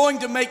you are going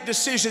to make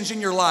decisions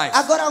in your life.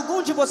 Agora,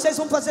 alguns de vocês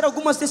vão fazer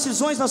algumas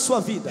decisões na sua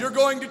vida. You're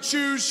going to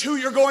choose who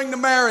you're going to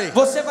marry.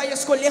 Você vai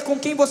escolher com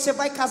quem você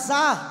vai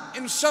casar.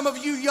 And some of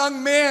you young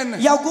men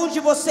E alguns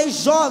de vocês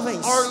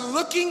jovens are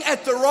looking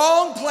at the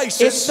wrong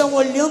places estão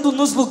olhando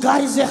nos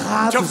lugares to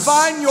errados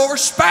find your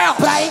spouse.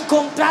 para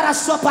encontrar a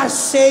sua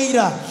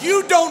parceira.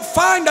 You don't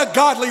find a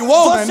godly Você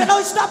woman não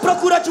está à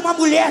procura de uma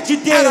mulher de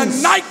at a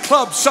Deus,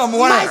 nightclub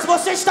somewhere. mas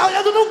você está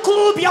olhando num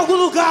clube em algum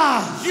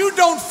lugar. You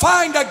don't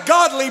find a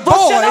godly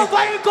Você não boy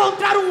vai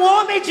encontrar um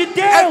homem de at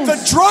the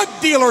Deus drug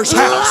dealer's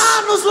house.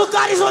 lá nos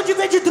lugares onde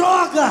vende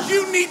droga.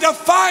 You need to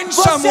find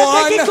Você tem que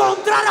someone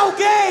encontrar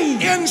alguém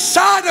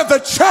inside of the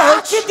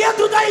church. aqui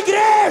dentro da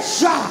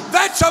igreja.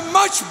 That's a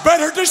much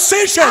better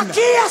decision. Aqui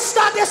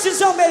está a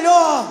decisão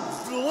melhor.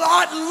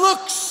 Lot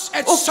looks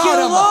at O que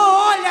Sodom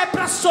Ló olha é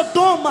para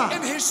Sodoma,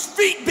 and his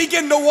feet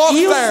begin to walk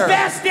e os there.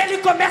 pés dele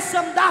começam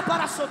a andar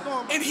para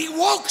Sodoma. And he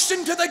walks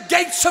into the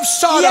gates of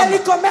E ele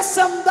Sodom.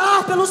 começa a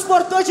andar pelos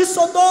portões de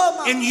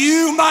Sodoma. And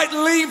you might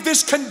leave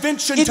this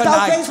convention E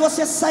talvez tonight.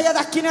 você saia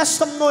daqui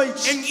nesta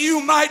noite. And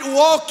you might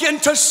walk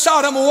into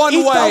Sodom one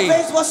E way.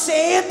 talvez você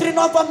entre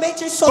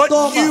novamente em But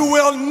Sodoma. you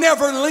will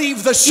never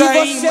leave the E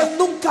você same.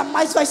 nunca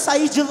mais vai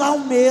sair de lá o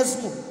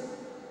mesmo.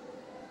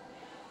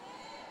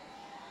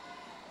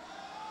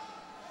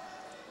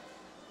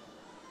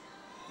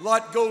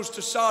 Lot goes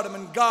to Sodom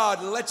and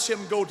God lets him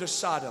go to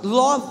Sodom.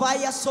 Ló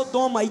vai a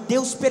Sodoma e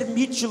Deus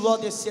permite Ló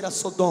descer a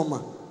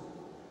Sodoma.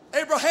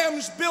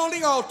 Abraham's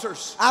building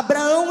altars.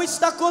 Abraão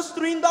está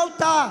construindo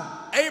altar.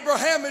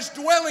 Abraham is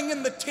dwelling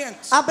in the tent.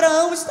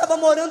 Abraão estava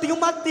morando em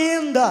uma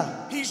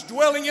tenda. He's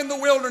dwelling in the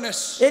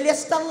wilderness. Ele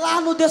está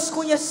lá no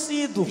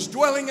desconhecido. He's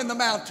dwelling in the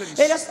mountains.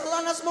 Ele está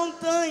lá nas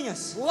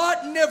montanhas.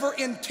 Lot never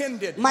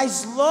intended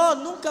Mas Ló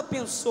nunca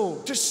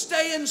pensou to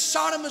stay in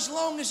Sodom as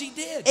long as he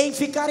did. em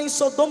ficar em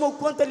Sodoma o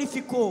quanto ele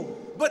ficou.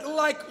 But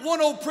like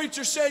one old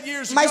preacher said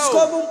years Mas ago,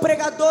 como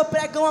pregador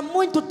pregou há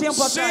muito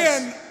tempo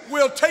atrás, sin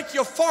will take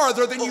you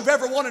farther than you've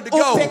ever wanted to o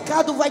go.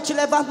 pecado vai te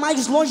levar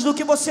mais longe do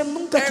que você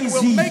nunca And quis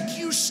will ir. make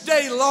you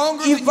stay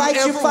longer E than vai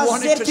you te ever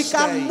wanted fazer to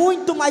ficar stay.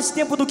 muito mais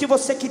tempo do que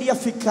você queria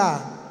ficar.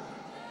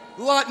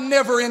 Lot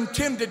never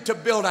intended to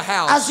build a As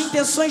house.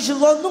 intenções de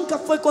Ló nunca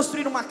foi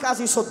construir uma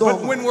casa em But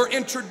Sodoma. when we're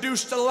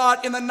introduced to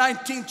Lot in the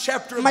 19th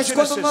chapter of Mas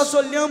quando nós Genesis,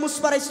 olhamos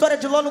para a história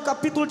de Ló no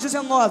capítulo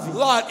 19,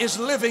 Lot is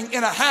living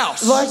in a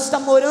house. Ló está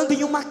morando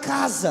em uma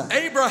casa.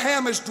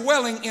 Abraham is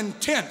dwelling in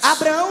tents.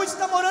 Abraão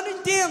está morando em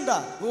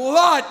tenda.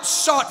 Lot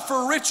sought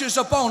for riches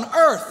upon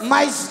earth.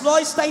 Mas Ló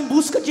está em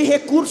busca de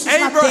recursos na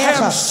terra.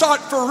 Abraham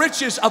sought for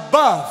riches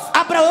above.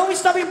 Abraão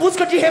estava em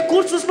busca de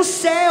recursos no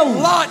céu.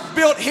 Lot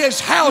built his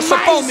house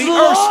Mas upon the earth's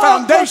Ló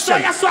foundation.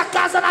 constrói a sua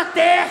casa na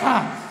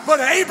terra. But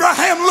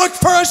Abraham looked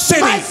for a city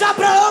Mas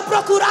Abraão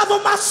procurava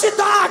uma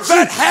cidade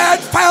that had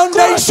cujo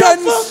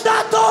foundations,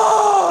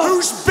 fundador,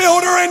 whose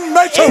builder and e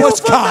maker o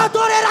was God.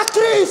 fundador era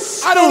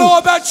Cristo. I don't know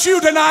about you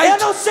Eu tonight,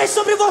 não sei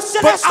sobre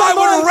você but nesta I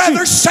would rather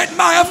noite, set my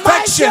mas eu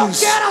affections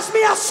quero as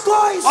minhas on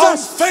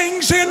coisas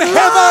things in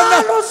lá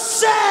heaven. no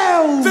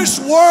céu. This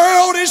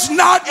world is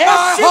not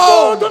my Esse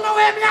home. mundo não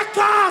é minha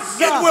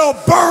casa. It will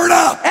burn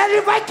up.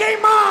 Ele vai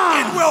queimar.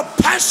 It will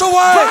pass away.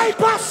 Vai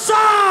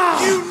passar.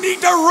 You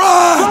need to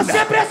run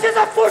Você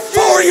precisa fugir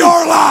for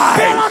your life.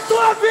 pela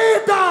tua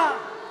vida.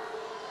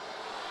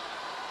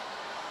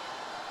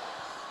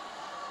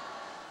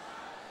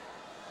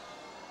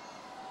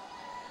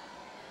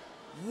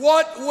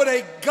 What would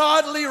a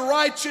godly,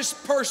 righteous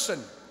person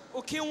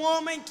O que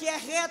homem que é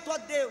reto a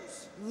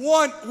Deus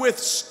want with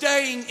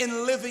staying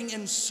and living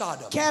in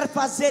Sodom? quer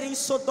fazer em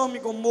Sodoma e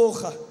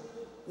Gomorra?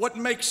 What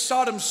makes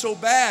Sodom so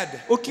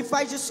bad O que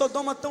faz de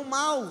Sodoma tão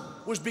mal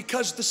was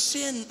because the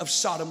sin of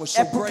Sodom was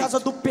so é por great. causa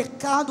do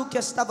pecado que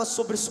estava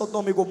sobre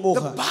Sodoma e The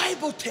Gomorra.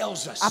 Bible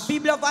tells us A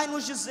Bíblia vai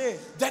nos dizer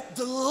that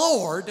the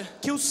Lord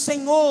que o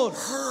Senhor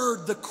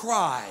heard the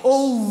cries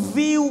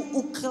ouviu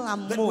o that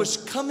clamor was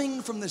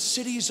coming from the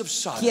cities of que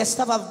Sodom.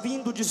 estava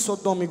vindo de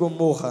Sodoma e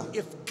Gomorra.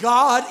 If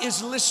God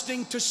is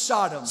listening to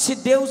Sodom, Se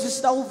Deus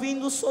está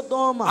ouvindo I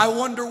Sodoma,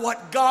 wonder what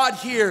God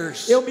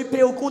hears eu me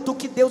pergunto o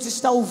que Deus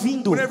está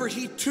ouvindo whenever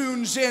He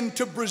tunes in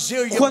to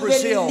Brasilia, quando Ele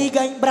Brazil.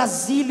 liga em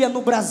Brasília,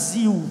 no Brasil.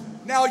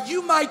 Now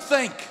you might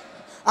think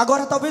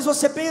Agora talvez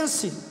você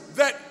pense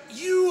that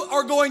you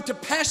are going to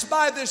pass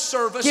by this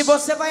service que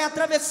você vai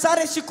atravessar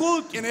esse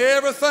culto and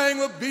everything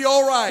will be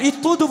all right. e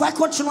tudo vai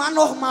continuar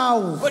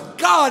normal. But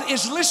God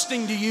is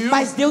listening to you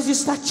Mas Deus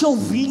está te when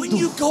ouvindo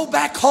you go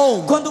back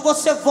home. quando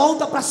você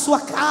volta para sua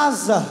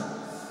casa.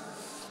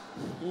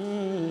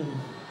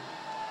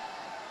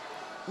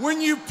 When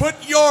you put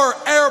your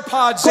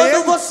AirPods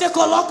Quando in você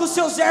coloca os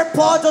seus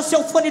AirPods ou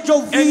seu fone de and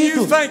you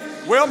ouvido think,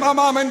 well, my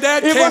mom and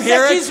dad e can't hear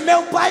você it. diz,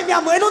 meu pai e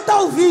minha mãe não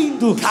estão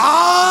ouvindo. God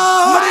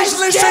Mas is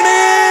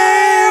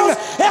listening.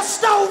 Deus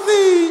está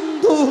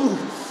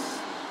ouvindo.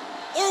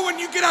 Or when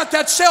you get out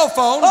that cell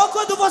phone Ou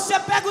quando você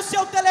pega o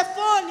seu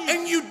telefone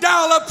and you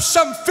dial up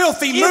some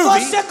filthy e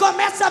movie você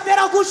começa a ver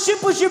alguns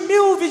tipos de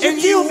movies, and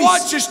de you filmes,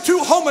 watch as two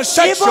e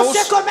homosexuals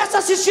você começa a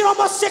assistir lie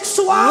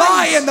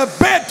homossexuais in the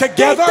bed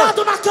together,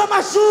 deitado na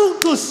cama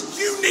juntos.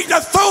 you need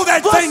to throw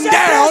that Você thing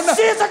down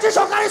precisa de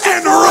jogar isso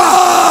and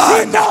fora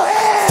e run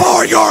morrer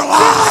for your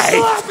pela life.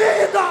 sua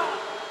vida.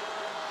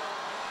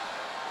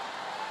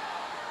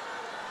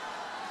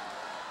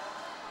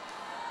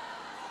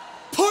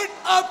 Put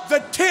up the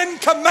 10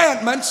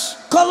 commandments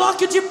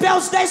Coloque de pé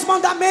os 10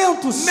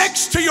 mandamentos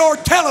next to your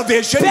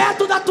television,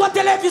 perto da tua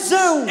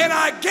televisão. and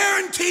I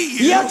guarantee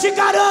E eu you, te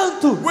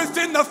garanto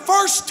within the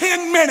first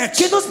 10 minutes,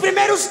 que nos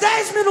primeiros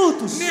 10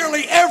 minutos,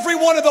 nearly every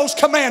one of those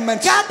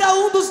commandments cada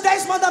dos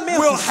 10 will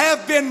mandamentos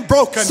have been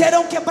broken,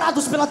 serão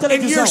quebrados pela and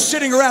televisão. you're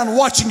sitting around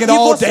watching it E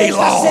all você day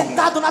está long.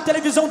 sentado na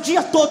televisão o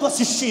dia todo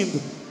assistindo.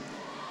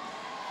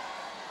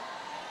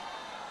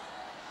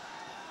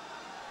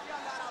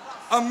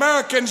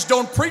 Americans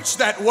don't preach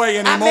that way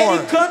anymore.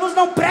 Americanos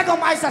não pregam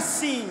mais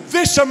assim.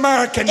 This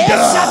American Esse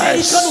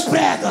americano does.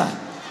 prega.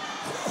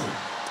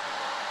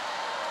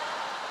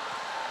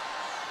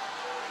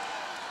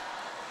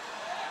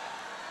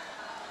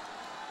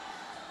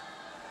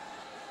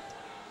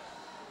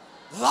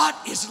 Lot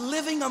is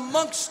living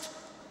amongst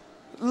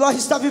Ló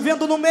está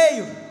vivendo no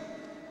meio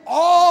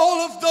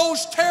all of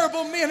those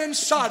terrible men in de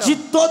Sodom,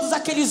 todos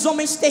aqueles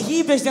homens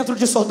terríveis dentro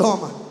de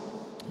Sodoma.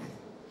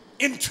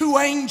 and two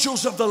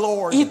angels of the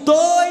Lord, E 2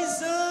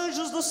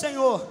 anjos do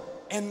Senhor.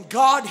 and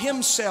God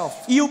Himself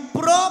E o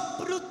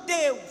próprio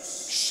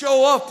Deus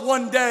show up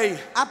one day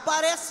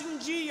aparece um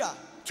dia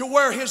to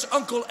where His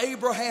uncle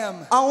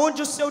Abraham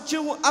aonde o seu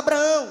tio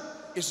Abraão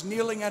is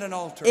kneeling at an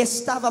altar.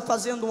 estava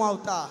fazendo um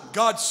altar.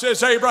 God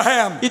says,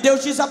 Abraham, E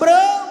Deus diz: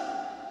 Abraão,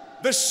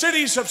 the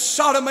cities of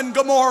Sodom and a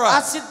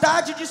Gomorrah,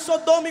 cidade de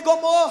Sodoma e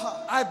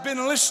Gomorra, I've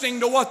been listening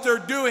to what they're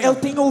doing. eu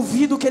tenho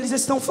ouvido o que eles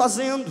estão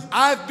fazendo.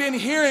 I've been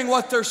hearing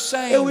what they're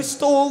saying. Eu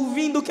estou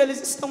ouvindo o que eles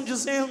estão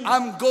dizendo.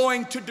 I'm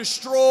going to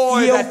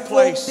destroy E eu that vou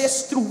place.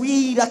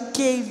 destruir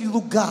aquele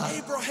lugar.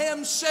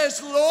 Abraham says,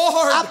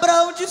 Lord,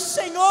 Abraão diz: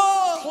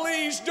 Senhor,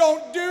 please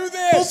don't do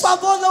por this.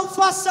 favor, não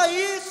faça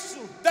isso.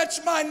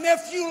 That's my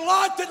nephew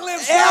Lot that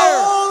lives É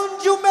there.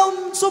 onde o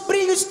meu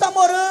sobrinho está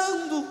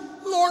morando.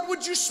 Lord,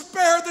 would you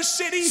spare the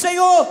city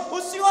Senhor,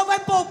 o Senhor vai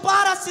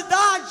poupar a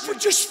cidade for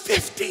just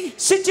 50?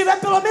 se tiver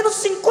pelo menos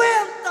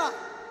 50.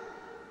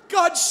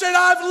 God said,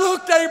 I've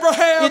looked, E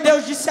Abraham.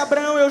 Deus disse a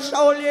Abraão, eu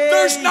já olhei,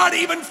 There's not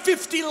even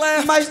 50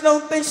 left. mas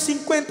não tem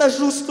 50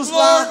 justos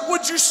lá. Lord,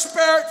 would you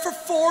spare it for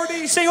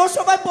 40? Senhor, o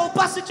Senhor vai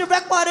poupar se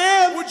tiver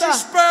 40. Would you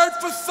spare it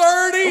for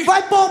 30?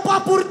 Vai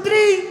poupar por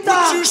 30.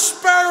 Would you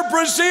spare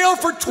Brazil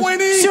for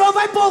 20? Senhor,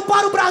 vai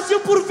poupar o Brasil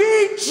por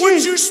 20.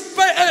 Would you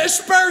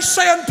spare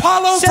São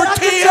Paulo for Será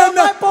que o Senhor 10?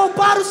 vai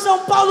poupar o São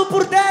Paulo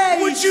por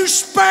 10? Would you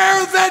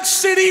spare that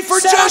city for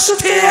Será que just o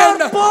Senhor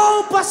 10?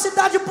 poupa a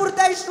cidade por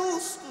 10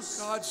 justos?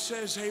 God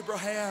says,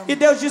 Abraham, E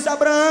Deus diz a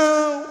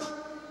Abraão,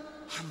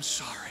 I'm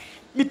sorry.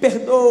 me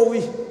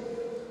perdoe,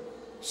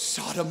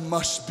 Sodom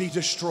must be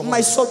destroyed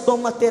mas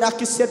Sodoma terá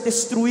que ser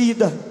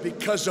destruída,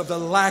 because of the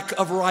lack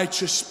of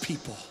righteous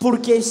people.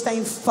 porque está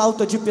em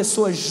falta de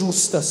pessoas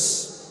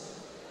justas.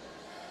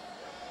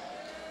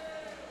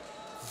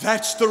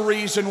 That's the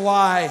reason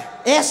why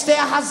Esta é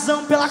a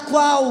razão pela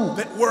qual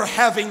that we're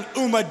having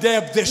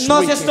UMADEB this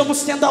nós weekend.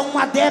 estamos tendo a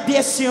UMADEB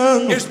esse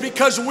ano. It's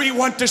because we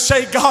want to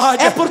say, God,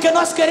 É porque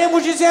nós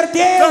queremos dizer,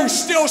 there's Deus,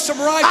 still some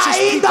righteous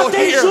ainda people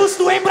tem here.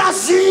 justo em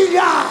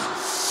Brasília.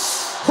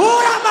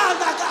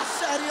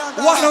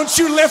 Why don't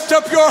you lift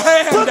up your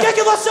Por hand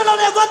que você não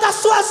levanta as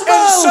suas and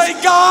mãos say, e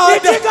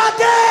God, diga a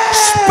Deus,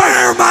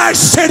 spare my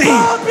city,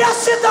 poupe a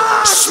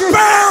cidade,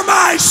 spare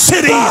my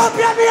city,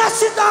 poupe a minha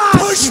cidade,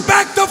 push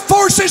back the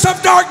forces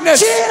of darkness.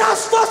 tira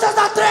as forças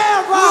da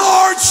treva,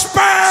 Lord,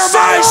 spare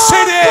my Senhor,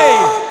 city.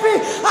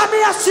 poupe a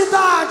minha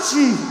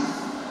cidade.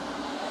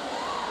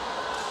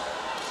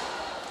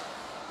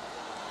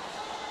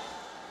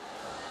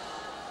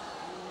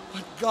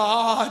 But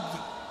God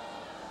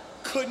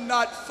could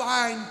not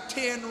find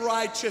 10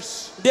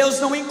 righteous Deus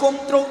não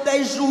encontrou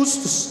 10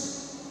 justos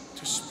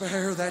to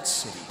spare that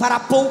city. para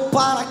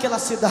poupar aquela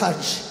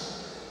cidade.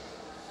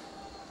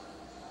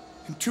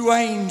 And 2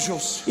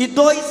 angels E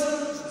 2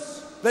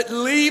 anjos that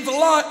leave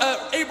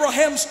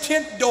Abraham's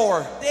tent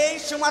door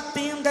deixam a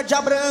tenda de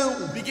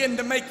Abraão begin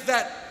to make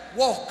that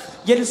walk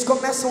e eles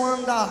começam a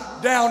andar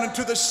down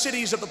into the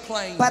cities of the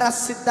plain. para a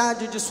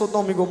cidade de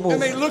Sodoma e And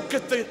they Gomorra. look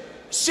at the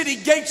city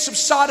gates of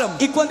Sodom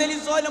E quando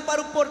eles olham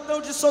para o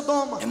portão de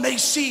Sodoma, and they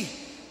see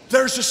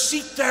there's a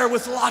seat there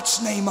with Lot's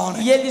name on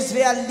e it. eles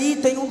vê ali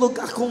tem um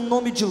lugar com o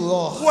nome de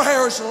Ló.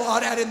 Where's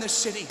Lot at in the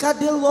city?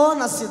 Cadê Ló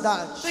na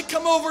cidade? They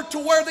come over to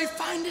where they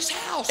find his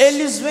house.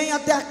 Eles vêm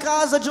até a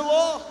casa de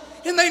Ló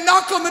And they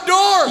knock on the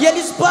door. e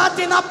eles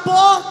batem na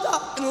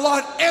porta. And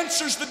Lot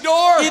answers the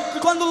door. E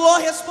quando Ló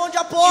responde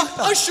a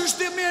porta, Ushers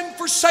them in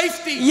for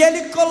safety. e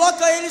ele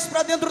coloca eles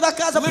para dentro da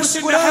casa por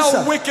Listen to how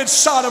segurança. wicked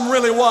Sodom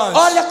really was.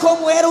 Olha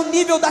como era o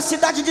nível da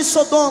cidade de The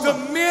Sodoma.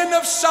 men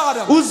of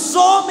Sodom, Os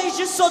homens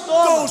de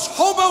Sodoma, those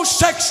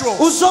homosexuals,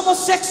 os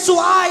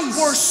homossexuais,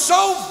 were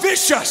so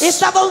vicious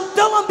estavam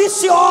tão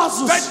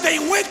ambiciosos that they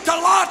went to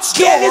Lot's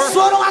que eles door,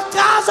 foram à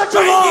casa de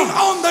Ló banging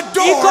on the e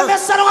door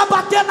começaram a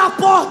bater na to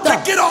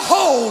porta, get a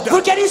hold of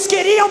porque eles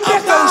queriam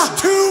pegar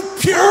those 2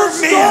 pure os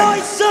men.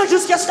 2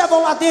 anjos que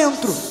estavam lá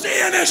dentro.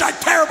 Sin is a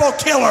terrible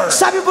killer.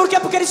 Sabe por quê?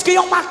 Porque eles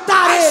queriam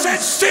matar I said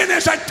eles. sin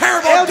is a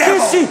terrible Eu devil.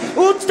 disse,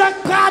 o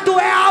pecado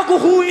é algo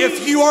ruim.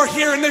 If you are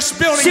here in this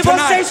building Se você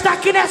tonight está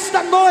aqui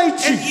nesta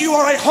noite and you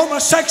are a e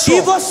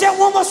homosexual, você é um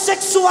I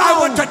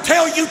homossexual, want to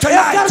tell you eu quero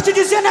tonight, te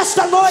dizer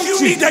nesta you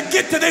need noite, to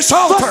get to this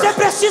altar você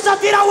precisa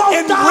vir ao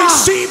and altar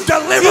receive e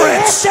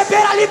deliverance receber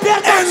a and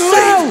libertação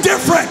leave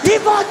different e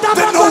voltar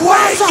para than tua the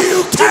way casa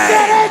you came.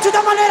 diferente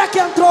da maneira que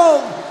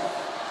entrou.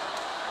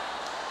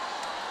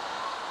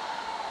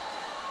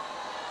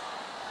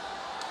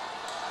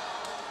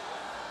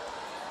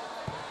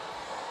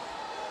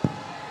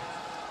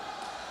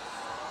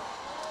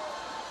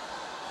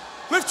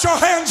 Lift your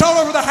hands all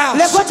over the house.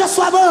 Levante a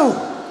sua mão.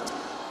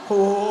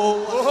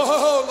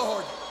 Oh,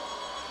 Lord.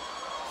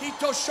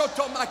 Hito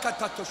shoto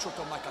makatato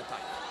shoto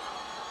makatai.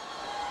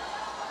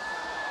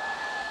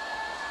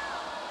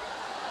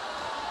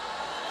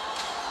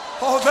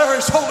 Oh, there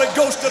is Holy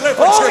Ghost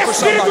deliverance O here for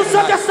somebody Espírito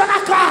Santo tonight. está na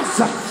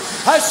casa.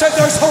 I said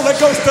there's Holy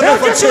Ghost Eu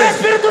deliverance disse, o here.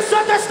 Espírito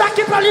Santo está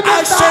aqui para I said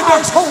libertar.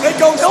 there's Holy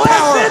Ghost O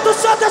power Espírito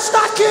Santo está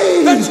aqui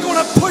that's going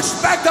to push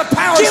back the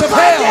powers que of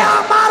vai hell.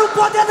 derramar o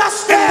poder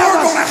das And we're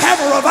going to trevas have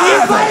a e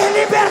revival vai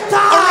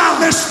libertar around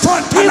this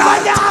front e vai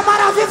tonight derramar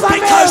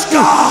because avivamento,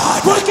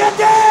 God porque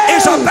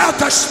is Deus about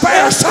to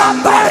spare está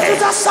somebody.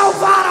 prestes a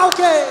salvar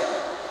alguém.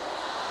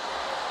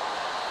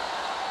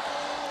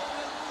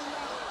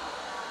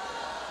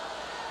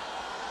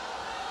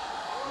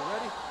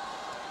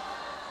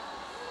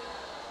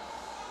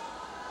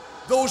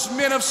 Those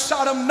men of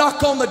Sodom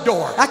knock on the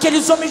door.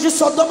 Aqueles homens de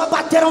Sodoma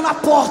bateram na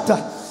porta.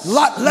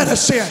 Lot, let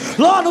us in.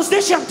 Ló, nos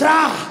deixa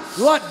entrar.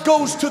 Lot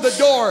goes to the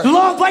door.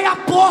 Ló vai à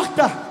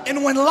porta.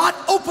 And when Lot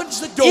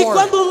opens the E door,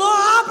 quando Ló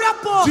abre a do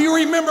porta, you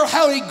remember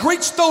how he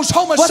greets those você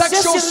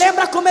homosexuals? se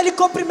lembra como ele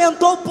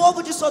cumprimentou o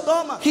povo de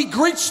Sodoma? He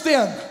greets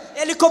them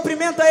Ele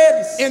cumprimenta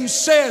eles and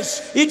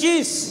says, e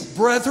diz: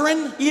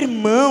 brethren,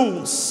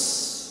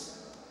 irmãos,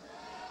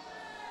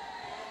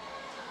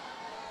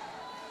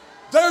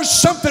 there's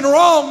something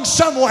wrong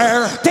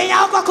somewhere. tem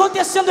algo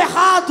acontecendo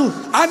errado.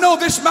 I know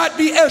this might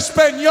be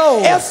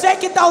Espanol, Eu sei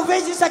que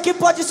talvez isso aqui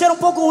pode ser um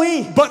pouco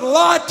ruim, but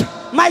Lot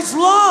Mas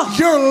Ló,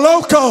 you're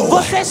loco.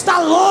 você está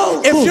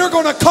louco. If you're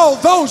going to call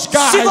those Se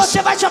guys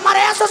você vai chamar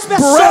essas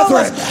pessoas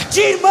brethren,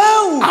 de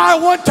irmão, I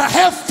want to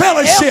have eu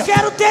fellowship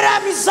quero ter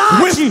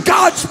amizade with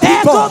God's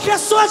é com people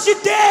pessoas de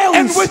Deus,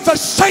 and with the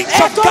saints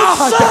é of com os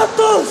God,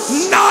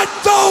 santos, not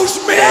those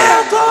não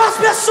men. com as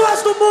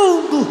pessoas do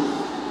mundo.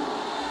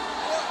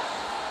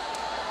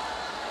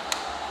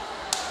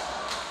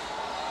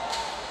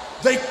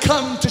 They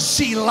come to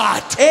see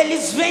Lot.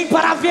 Eles vêm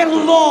para ver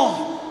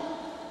Ló.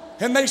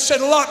 And they said,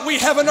 Lot, we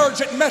have an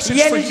urgent message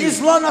E for ele diz: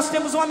 you. Ló, nós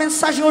temos uma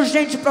mensagem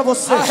urgente para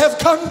você. I have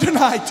come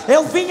tonight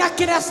Eu vim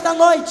aqui nesta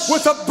noite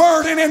with a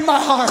burden in my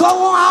heart,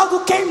 com algo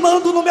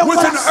queimando no meu with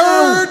an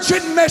coração,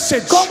 urgent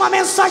message com uma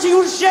mensagem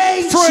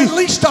urgente for at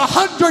least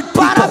 100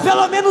 para people.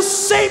 pelo menos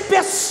 100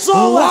 pessoas.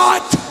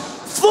 Lot,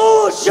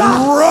 Fuja!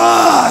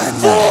 run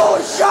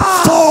Fuja!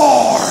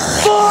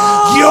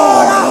 for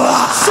your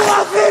life.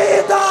 Sua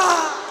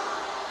vida!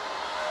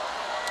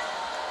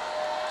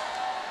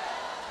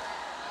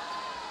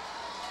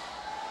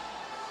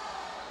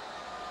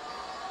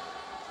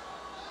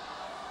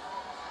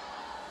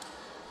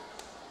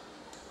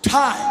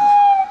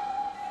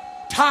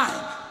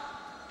 Time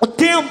O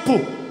tempo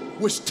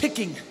was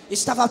ticking.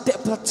 estava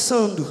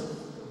passando.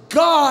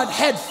 God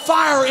had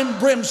fire and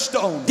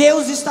brimstone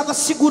Deus estava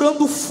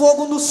segurando o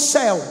fogo no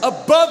céu,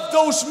 above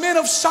those men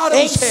of em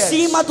Sodom's heads.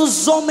 cima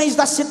dos homens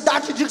da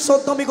cidade de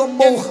Sodoma e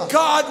Gomorra. And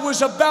God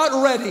was about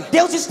ready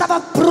Deus estava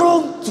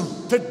pronto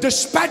to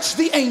dispatch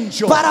the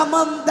angel para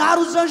mandar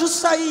os anjos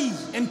sair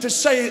and to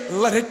say,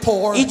 let it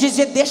pour. e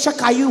dizer: deixa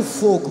cair o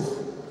fogo.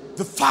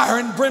 The fire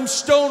and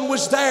brimstone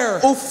was there,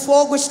 O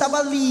fogo estava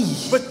ali,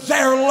 but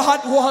there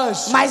Lot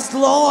was mas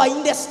Ló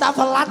ainda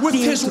estava lá with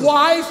his dentro,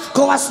 wife,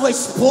 com a sua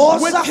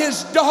esposa, with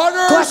his com as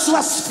daughters,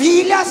 suas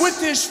filhas, with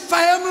his com a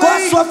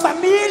family, sua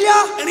família.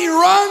 and he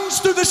runs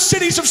through the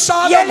cities of E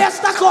Sodom, ele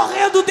está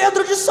correndo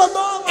dentro de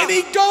Sodoma, and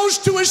he goes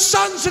to his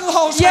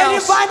sons-in-law's e ele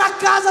house, vai na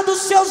casa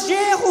dos seus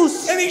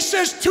genros, and he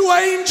says, 2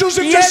 angels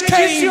have e just ele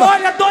disse: came,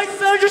 olha,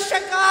 2 anjos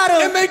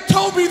chegaram and they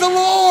told me the e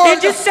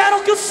Lord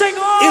disseram que o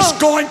Senhor is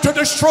going to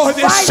destroy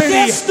this vai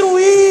city.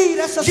 destruir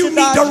essa You need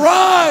cidade. to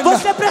run.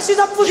 Você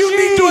precisa fugir. You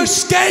need to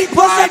escape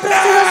Você right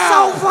precisa now.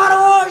 salvar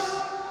hoje.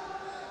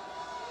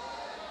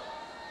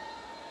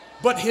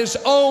 But his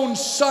own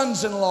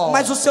sons-in-law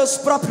Mas os seus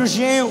próprios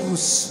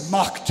genros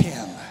mocked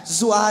him.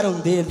 zoaram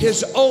dele.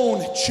 His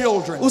own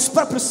children Os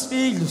próprios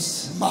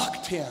filhos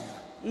mocked him.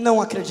 não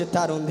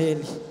acreditaram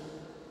nele.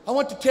 I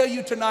want to tell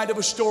you tonight of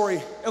a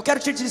story. Eu quero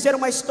te dizer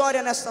uma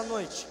história nesta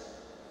noite.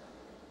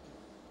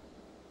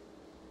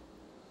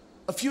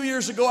 A few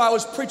years ago I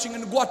was preaching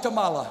in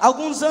Guatemala.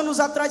 Alguns anos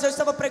atrás eu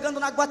estava pregando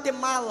na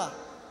Guatemala.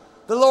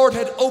 The Lord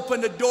had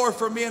opened a door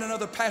for me and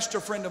another pastor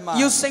friend of E o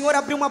mine Senhor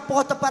abriu uma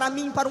porta para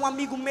mim e para um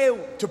amigo meu,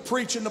 to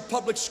preach in the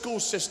public school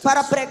system.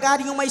 para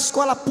pregar em uma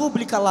escola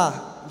pública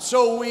lá.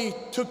 So we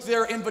took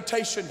their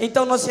invitation.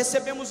 Então nós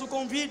recebemos o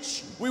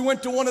convite We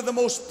went to one of the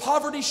most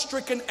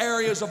poverty-stricken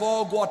areas of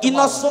all e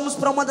nós Guatemala. fomos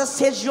para uma das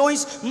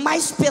regiões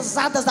mais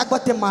pesadas da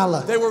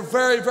Guatemala. They were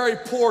very, very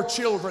poor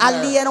children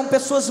Ali there. eram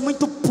pessoas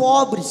muito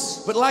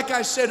pobres. But like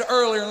I said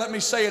earlier, and let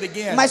me say it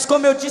again. Mas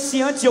como eu disse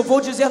antes, eu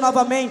vou dizer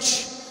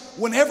novamente,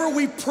 Whenever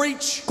we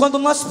preach quando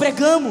nós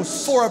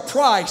pregamos for a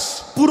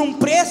price por um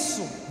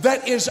preço,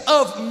 that is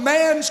of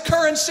man's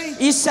currency,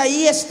 isso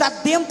aí está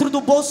dentro do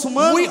bolso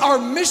humano, we are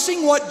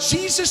missing what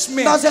Jesus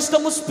meant nós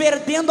estamos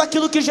perdendo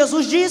aquilo que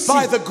Jesus disse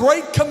by the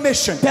Great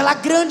Commission. pela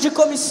grande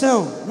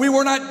comissão. We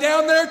were not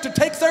down there to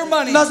take their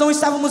money. Nós não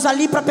estávamos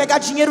ali para pegar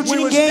dinheiro de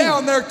We was ninguém.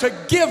 down there to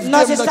give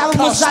Nós them the estávamos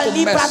gospel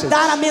ali para message.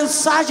 dar a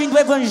mensagem do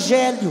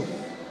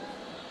Evangelho.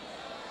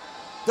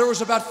 There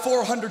was about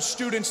 400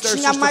 students there,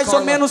 Tinha Sister mais ou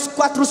Carla. menos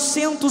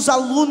 400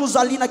 alunos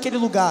ali naquele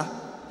lugar.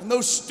 And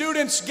those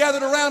students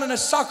gathered around in a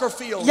soccer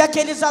field. E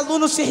aqueles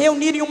alunos se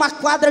reuniram em uma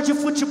quadra de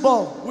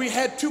futebol. We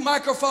had 2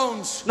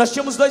 microphones. Nós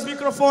tínhamos 2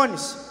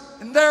 microfones.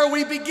 And there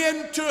we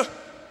began to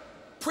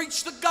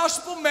preach the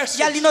gospel E ali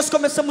message. nós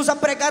começamos a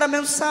pregar a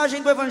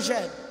mensagem do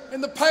Evangelho. And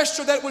the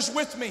pastor that was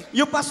with me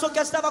E o pastor que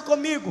estava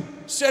comigo,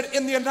 said,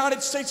 in the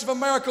United States of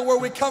America, where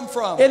we come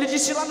from, ele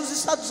disse: lá nos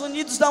Estados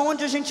Unidos, da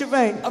onde a gente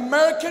vem,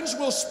 Americans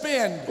will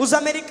spend os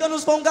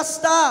americanos vão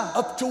gastar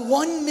up to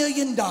 $1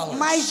 million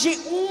mais de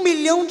 $1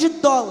 milhão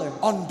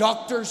on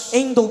doctors,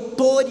 em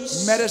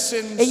doutores,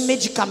 medicines, em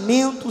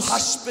medicamentos,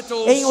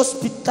 hospitals, em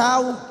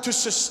hospital, to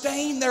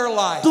sustain their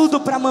life. tudo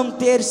para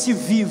manter-se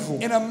vivo.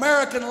 An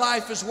American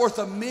life is worth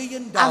 $1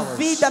 million. A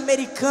vida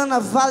americana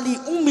vale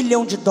 $1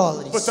 milhão.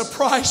 But the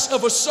price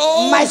of a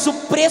soul Mas o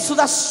preço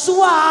da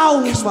sua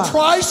alma is não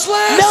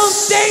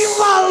priceless. tem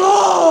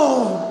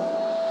valor.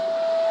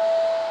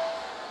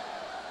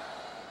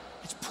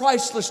 It's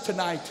priceless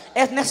tonight.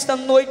 Nesta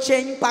noite é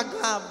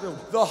impagável.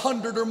 The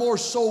 100 or more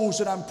souls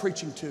that I'm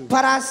preaching to.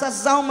 Para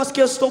essas almas que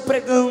eu estou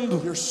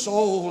pregando, Your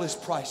soul is a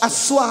priceless.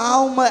 sua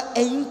alma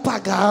é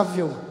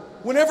impagável.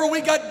 Whenever we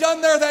got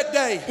done there that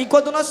day, E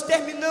quando nós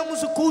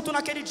terminamos o culto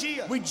naquele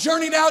dia, we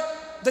journeyed out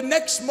the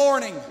next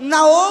morning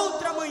na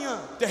outra manhã,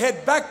 to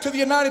head back to the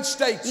United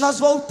States. nós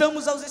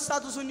voltamos aos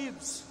Estados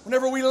Unidos.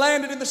 Whenever we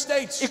landed in the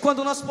States, E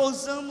quando nós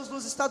pousamos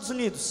nos Estados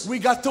Unidos, we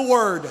got the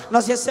word.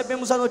 nós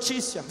recebemos a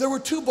notícia There were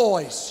 2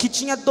 boys que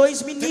tinha 2 that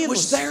was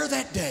meninos there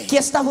that day que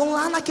estavam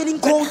lá naquele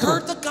that encontro,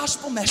 heard the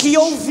gospel message. que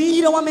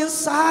ouviram a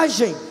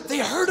mensagem. They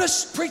heard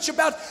us preach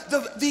about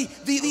the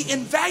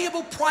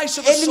invaluable price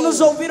of a Eles nos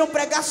soul. ouviram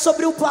pregar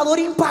sobre o valor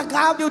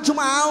impagável de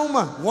uma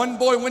alma. One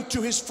boy went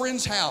to his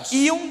friend's house.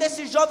 E um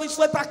desses jovens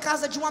foi para a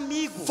casa de um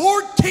amigo.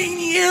 14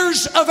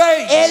 years of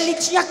age. Ele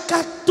tinha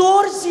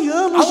 14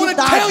 anos I de want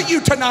to tell idade. you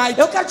tonight,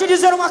 Eu quero te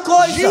dizer uma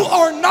coisa: you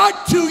are not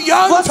too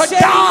young to você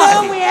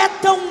não die. é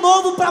tão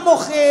novo para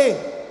morrer.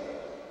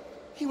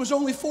 He was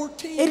only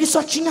 14. Ele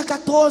só tinha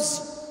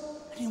 14.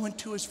 And he went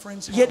to his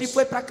friend's E ele house.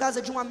 foi para a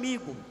casa de um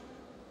amigo.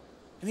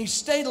 And he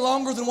stayed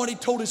longer than what he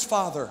told his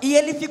father. E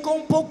ele ficou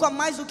um pouco a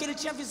mais do que ele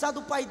tinha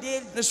avisado o pai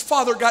dele. And his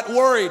father got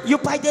worried. E o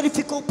pai dele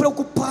ficou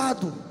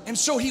preocupado. And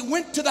so he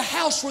went to the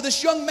house where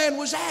this young man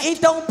was at.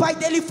 Então o pai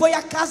dele foi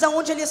à casa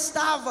onde ele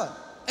estava.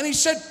 And he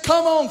said,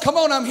 come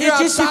on, I'm E here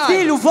disse: outside.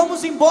 filho,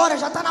 vamos embora,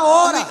 já está na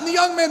hora. And the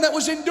young man that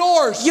was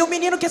indoors E o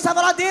menino que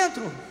estava lá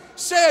dentro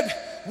said,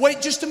 wait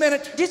just a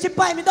minute. disse: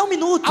 pai, me dá um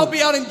minuto, I'll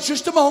be out in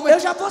just a eu moment.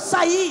 já vou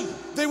sair.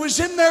 They was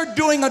in there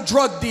doing a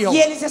drug deal.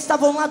 E eles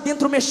estavam lá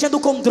dentro mexendo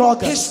com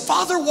drogas. His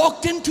father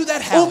walked into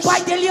that O house.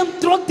 pai dele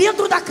entrou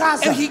dentro da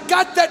casa And he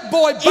got that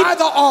boy e by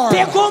the arm.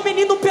 pegou o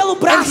menino pelo And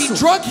he braço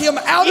drug him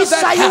out e of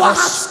that saiu house.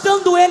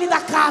 arrastando ele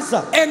da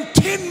casa. And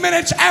 10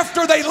 minutes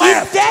after they E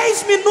left,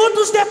 10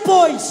 minutos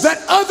depois, that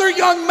other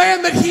young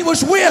man that he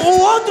was with o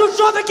outro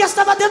jovem que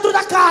estava dentro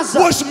da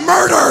casa was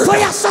murdered.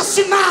 foi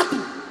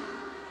assassinado.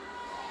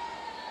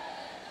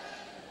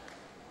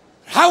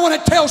 I want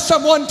to tell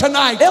someone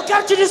tonight, Eu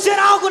quero te dizer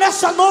algo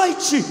nessa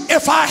noite.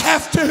 if I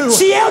have to,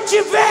 Se eu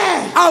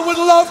tiver, I would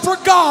love for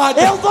God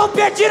eu vou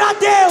pedir a to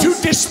Deus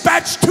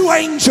dispatch 2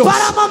 angels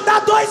para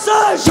mandar 2 to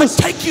anjos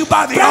take you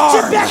by the para te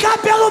arm. pegar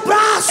pelo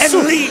braço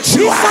and lead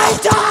you e sair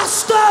out. te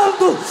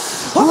arrastando.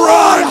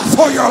 Run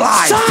for your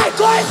life. Sai,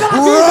 corre pela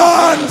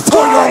Run vida.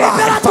 for your Corre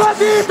pela tua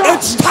vida. life.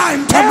 It's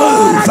time to É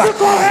hora de move.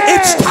 correr.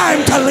 It's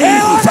time to É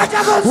leave. hora de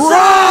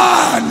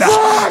avançar. Run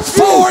Corre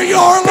for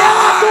your pela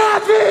life. tua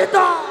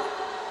vida.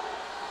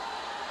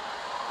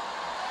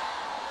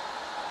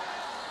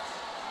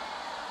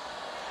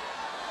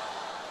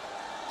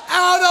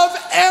 Out of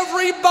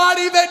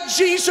everybody that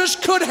Jesus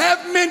could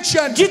have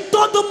mentioned, De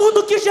todo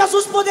mundo que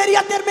Jesus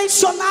poderia ter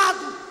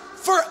mencionado,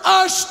 for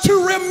us to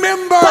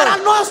remember, para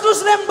nós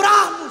nos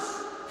lembrarmos,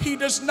 he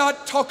does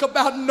not talk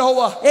about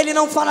Noah. ele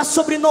não fala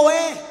sobre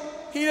Noé,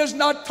 He does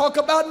not talk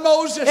about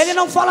Moses. ele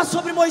não fala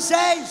sobre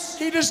Moisés,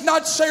 He does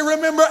not say,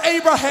 remember ele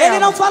Abraham.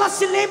 não fala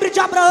se lembre de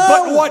But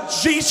Abraão. what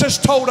Jesus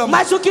told him,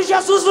 Mas o que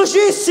Jesus nos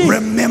disse: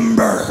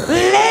 remember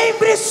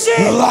lembre-se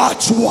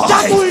Lot's da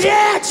wife.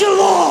 mulher de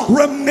Ló.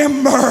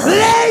 Remember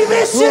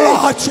Lembre-se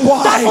Lot's da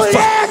wife.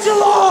 mulher de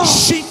Ló.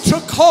 She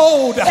took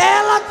hold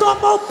Ela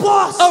tomou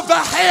posse of the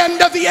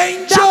hand of the da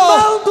angel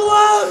mão do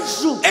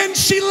anjo, and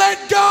she let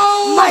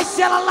go, mas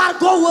ela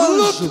largou o anjo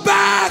looked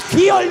back,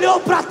 e olhou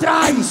para and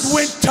trás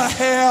went to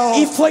hell.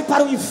 e foi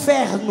para o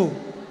inferno.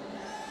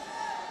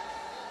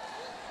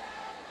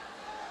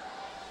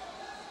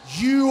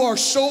 You are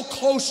so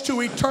close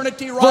to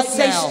eternity right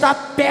Você now está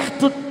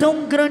perto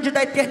tão grande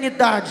da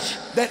eternidade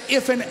that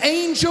if an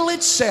angel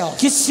itself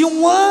que se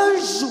um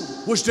anjo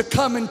was to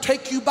come and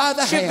take you by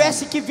the hand,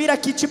 tivesse que vir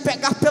aqui te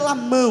pegar pela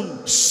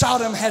mão,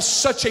 Sodom has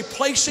such a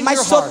place in mas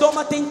your heart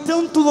Sodoma tem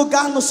tanto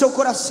lugar no seu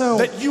coração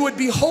that you would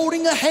be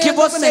holding a que hand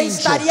of an você angel,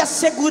 estaria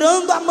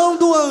segurando a mão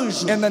do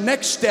anjo, and the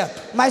next step,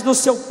 mas no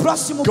seu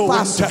próximo go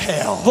passo into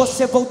hell.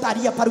 você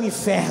voltaria para o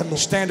inferno.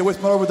 Stand with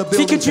me over the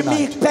Fique building de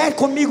tonight. pé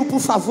comigo,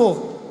 por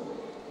favor.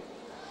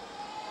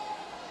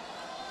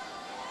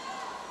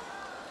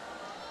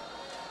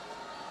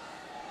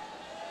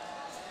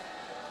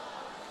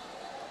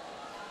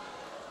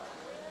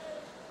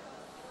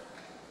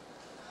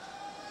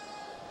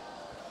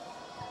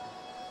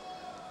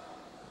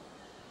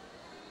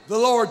 The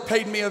Lord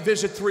paid me a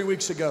visit 3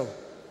 weeks ago.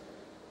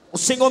 O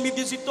Senhor me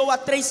visitou há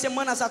 3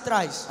 semanas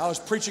atrás. I was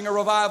preaching a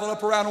revival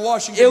up around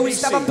Washington, Eu D.C.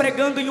 estava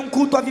pregando em um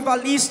culto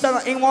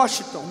avivalista em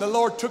Washington. The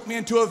Lord took me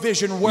into a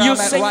vision where E o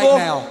I'm at right Senhor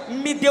now,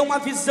 me deu uma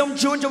visão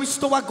de onde eu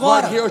estou right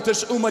agora, here at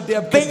this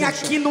UMADEB bem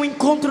convention. aqui no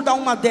encontro da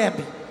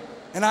UMADEB.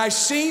 And I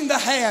seen the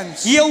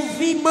hands E eu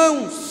vi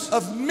mãos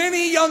of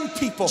many young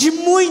people de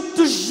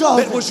muitos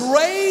that was jovens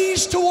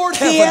raised toward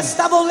que heaven.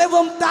 estavam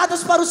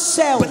levantadas para o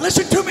céu. But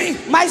listen to me,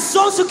 Mas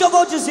ouça o que eu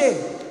vou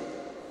dizer.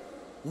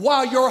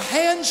 while your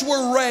hands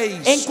were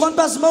raised, Enquanto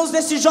as mãos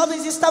desses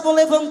jovens estavam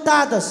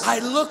levantadas, I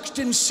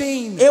looked and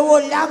seen eu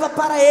olhava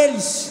para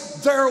eles,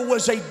 there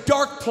was a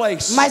dark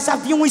place. mas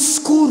havia um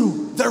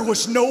escuro, There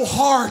was no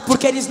heart.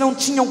 porque eles não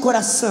tinham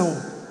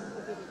coração.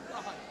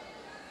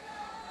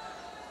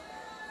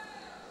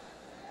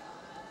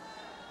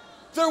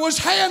 There was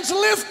hands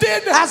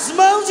lifted, As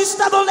mãos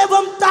estavam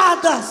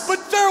levantadas, but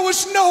there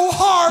was no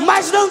heart.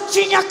 mas não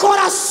tinha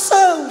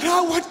coração. And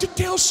I want to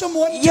tell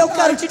someone E eu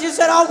quero tonight, te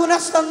dizer algo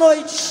nesta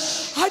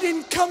noite. I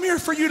didn't come here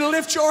for you to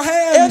lift your Eu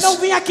hands. não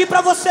vim aqui para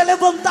você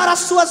levantar as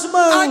suas I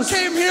mãos,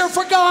 came here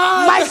for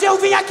God mas eu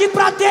vim aqui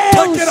para to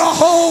Deus get a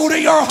hold of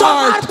your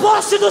tomar heart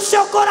posse do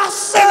seu and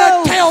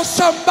coração to tell e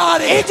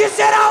somebody,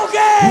 dizer a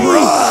alguém: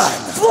 run,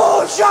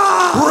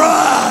 fuja,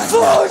 run.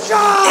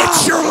 fuja.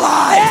 It's your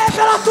life. É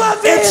pela tua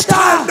vida. It's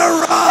time to É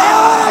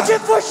hora run. de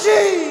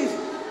fugir.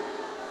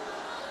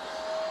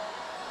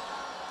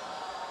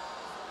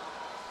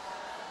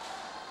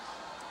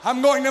 I'm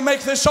going to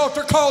make this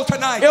altar call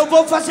tonight. Eu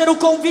vou fazer o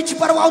convite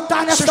para o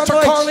altar nesta Sister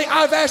noite. Carly,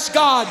 I've asked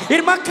God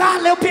Irmã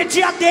Carla, eu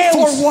pedi a for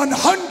Deus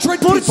 100 por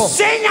people.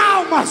 100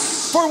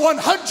 almas. For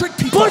 100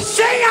 people. Por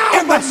 100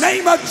 In the almas.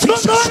 name of No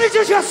Jesus. nome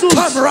de Jesus.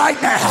 Come right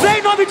now. Vem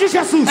em nome de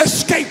Jesus.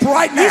 Escape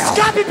right now.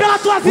 Escape pela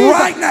tua vida.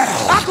 Right now.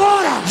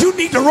 Agora. You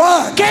need to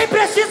run. Quem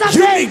precisa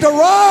You vir? need to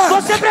run.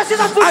 Você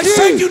precisa fugir. I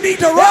said you need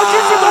to Eu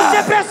disse você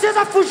run.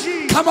 precisa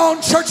fugir. Come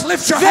on, church,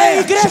 lift your Vem,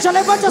 hands. igreja,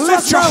 levante as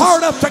Lift suas your mãos.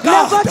 heart up to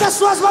God. Levante as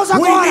suas mãos We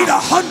agora. need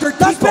 100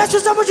 Nós people.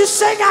 precisamos de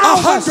 100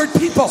 almas. 100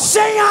 people.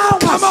 100 almas.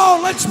 Come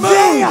on, let's move.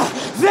 Venha,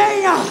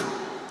 venha.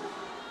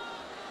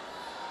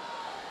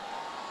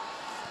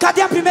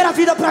 Cadê a primeira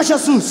vida para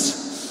Jesus?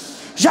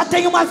 Já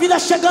tem uma vida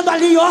chegando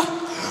ali, ó.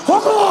 Oh,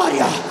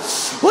 glória.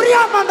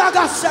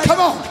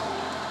 Come on.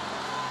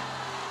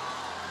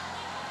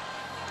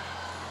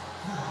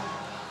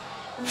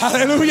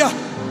 Hallelujah.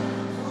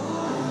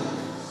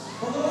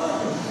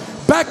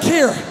 Back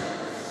here.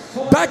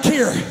 Back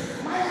here.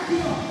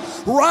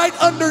 Right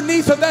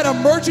underneath of that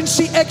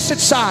emergency exit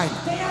sign.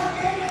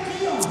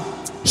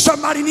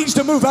 Somebody needs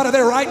to move out of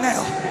there right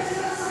now.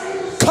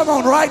 Come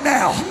on, right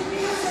now.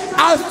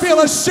 I feel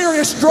a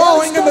serious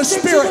drawing in the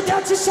spirit.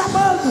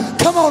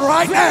 Come on,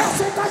 right now.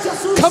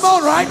 Come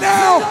on, right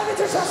now.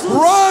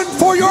 Run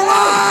for your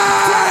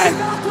life.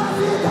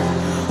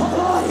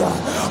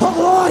 Oh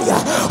glória,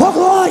 oh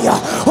glória,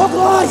 oh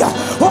glória,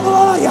 oh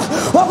glória,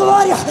 oh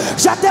glória.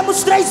 Já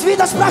temos 3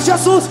 vidas para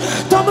Jesus.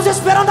 Estamos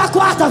esperando a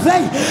quarta.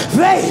 Vem,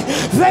 vem,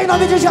 vem em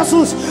nome de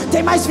Jesus.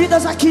 Tem mais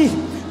vidas aqui.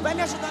 Vai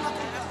me ajudando a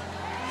pregar.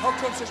 Talk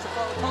to him, Sister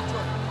Carla. Talk to him.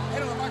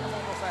 Hit him the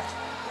microphone real fast.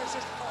 Here,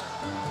 Sister Carla.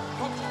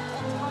 Talk to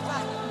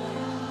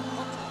him.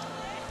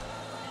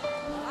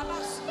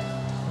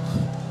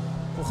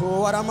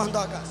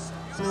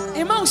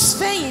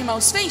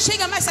 Irmãos, vem,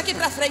 chega mais aqui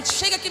pra frente,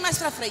 chega aqui mais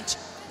pra frente.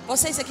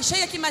 Vocês aqui,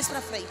 chega aqui mais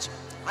pra frente.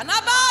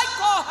 Anabai,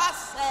 corra,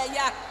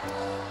 ceia.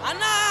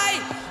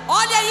 Anai,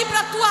 olha aí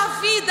pra tua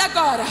vida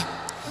agora.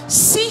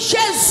 Se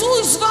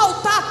Jesus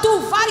voltar, tu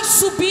vai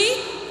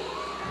subir?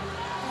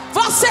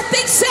 Você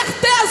tem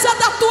certeza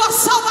da tua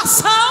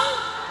salvação?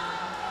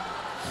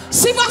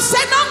 Se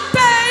você não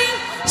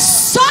tem,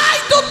 sai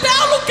do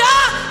teu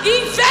lugar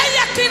e vem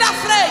aqui na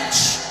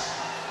frente.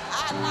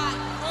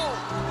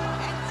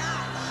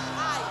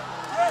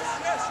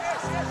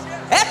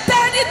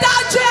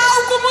 Eternidade é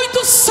algo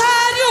muito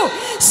sério.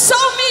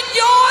 São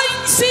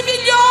milhões e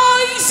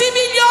milhões e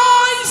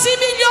milhões e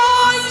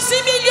milhões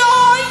e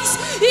milhões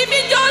e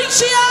milhões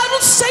de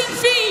anos sem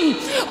fim,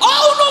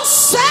 ou no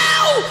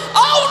céu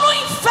ou no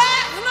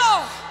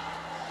inferno.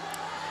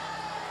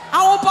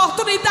 A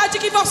oportunidade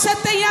que você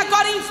tem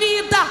agora em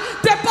vida,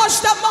 depois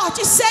da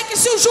morte,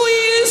 segue-se o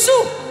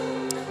juízo.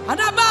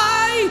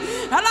 Anabai,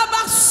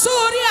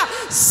 Anabassúria,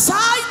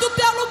 sai do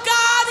teu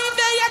lugar e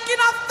vem aqui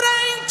na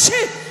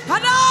frente.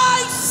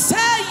 Anai,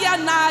 ceia,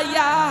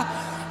 naia.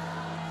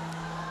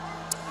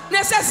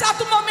 Nesse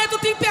exato momento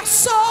tem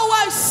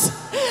pessoas,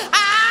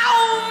 a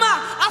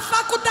alma, a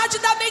faculdade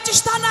da mente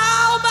está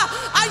na alma.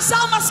 As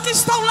almas que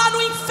estão lá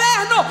no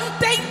inferno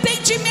têm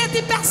entendimento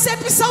e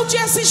percepção de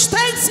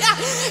existência.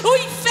 O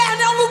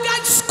inferno é um lugar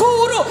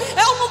escuro,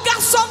 é um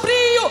lugar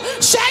sombrio,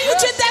 cheio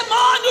de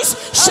demônios,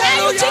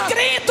 cheio de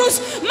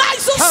gritos.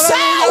 Mas o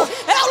céu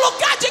é um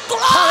lugar de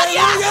glória,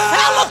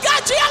 é um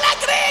lugar de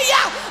alegria.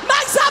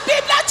 Mas a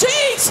Bíblia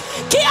diz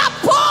que a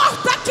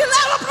porta que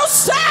leva para o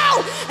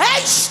céu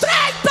é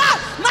estreita,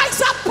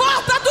 mas a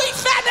porta do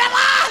inferno é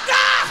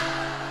larga.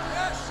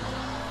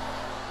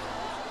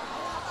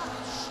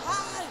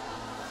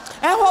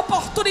 É uma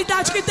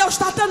oportunidade que Deus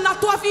está dando na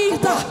tua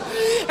vida.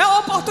 É uma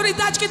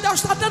oportunidade que Deus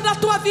está dando na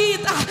tua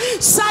vida.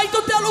 Sai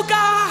do teu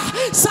lugar,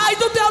 sai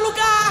do teu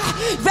lugar.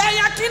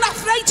 Vem aqui na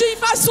frente e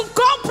faz um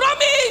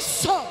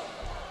compromisso.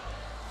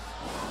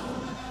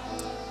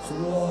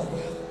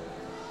 Glória.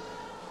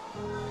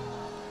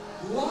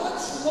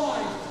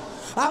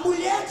 A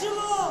mulher de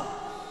Ló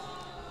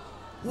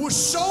Was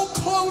so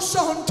close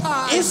on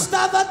time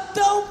estava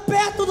tão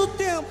perto do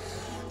tempo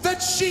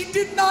that she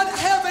did not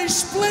have a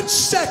split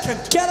second,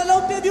 que ela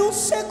não teve um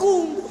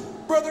segundo,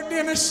 Brother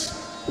Dennis,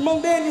 irmão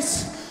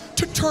Denis,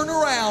 to turn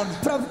around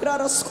para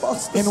virar as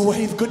costas and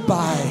wave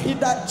goodbye. e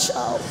dar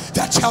tchau.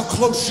 That's how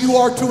close you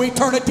are to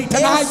eternity É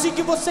tonight. assim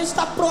que você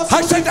está próximo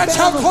I do said that's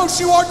how inferno. close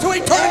you are to É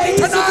eternity isso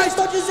que eu tonight.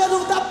 estou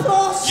dizendo, está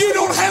próximo. You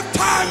don't have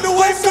time to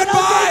wave Você não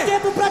tem goodbye.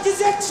 tempo para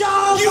dizer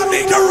tchau. You para o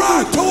need to mundo.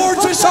 run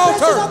towards this Você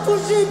precisa altar.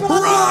 fugir pela tua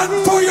Run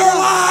vida. for your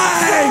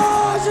life.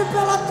 Foge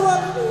pela tua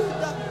vida.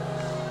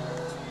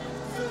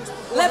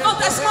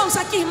 Levanta as mãos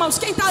aqui, irmãos.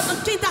 Quem tá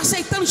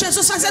aceitando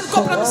Jesus, fazendo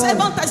compromisso,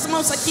 levanta as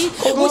mãos aqui.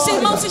 Os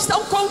irmãos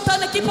estão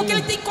contando aqui porque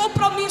ele tem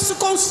compromisso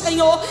com o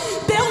Senhor.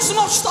 Deus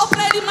mostrou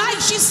para ele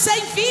mais de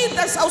 100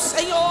 vidas ao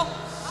Senhor.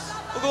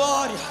 Oh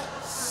glória,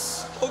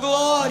 oh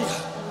glória,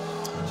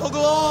 oh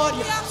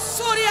glória,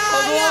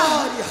 oh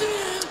glória.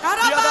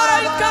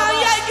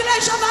 E a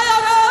igreja vai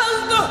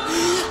orando.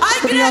 A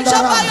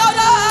igreja vai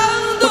orando.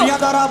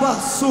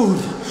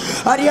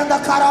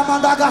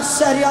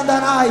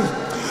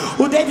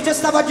 O David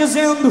estava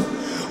dizendo: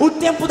 o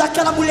tempo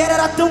daquela mulher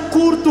era tão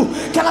curto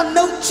que ela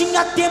não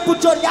tinha tempo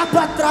de olhar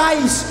para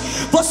trás.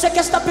 Você que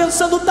está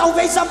pensando,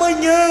 talvez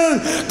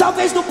amanhã,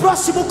 talvez no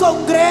próximo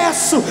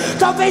congresso,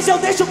 talvez eu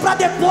deixo para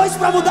depois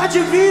para mudar de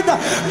vida.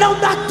 Não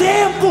dá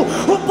tempo.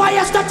 O Pai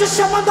está te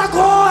chamando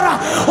agora,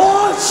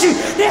 hoje,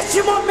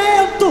 neste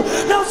momento.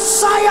 Não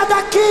saia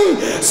daqui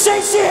sem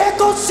se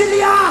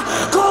reconciliar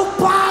com o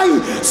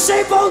Pai,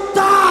 sem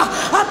voltar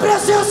à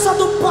presença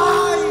do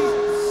Pai.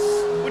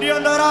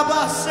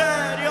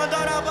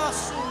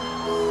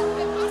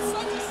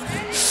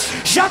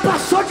 Já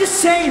passou de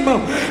 100,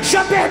 irmão.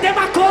 Já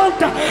perdemos a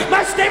conta,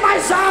 mas tem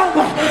mais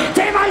alma.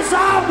 Tem mais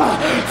alma.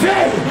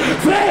 Vem,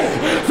 vem,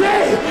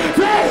 vem,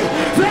 vem,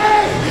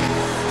 vem.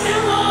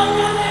 Eu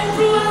olharei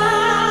pro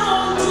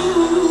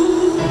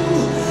alto,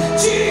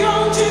 de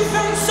onde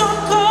vem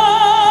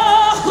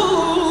socorro,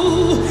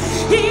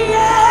 e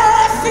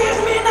é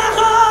firme na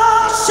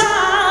rocha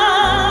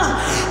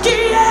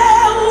que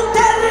eu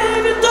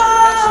terei vitória.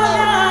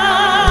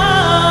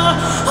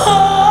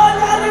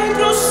 Olharei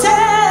pro céu,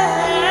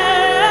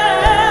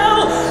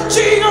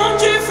 de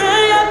onde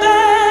vem a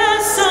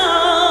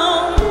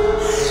bênção,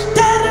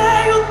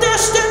 terei o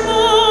testemunho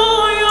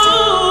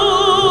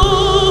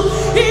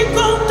e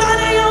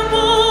contarei ao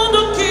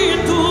mundo que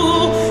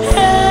tu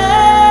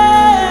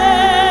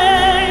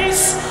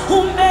és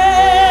o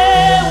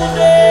meu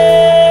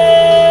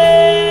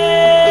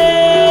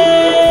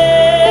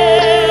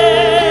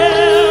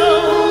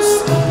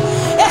Deus.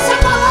 Essa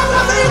palavra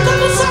veio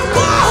como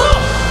socorro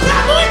para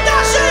muita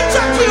gente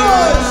aqui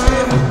hoje.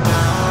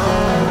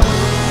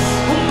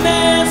 O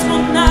mesmo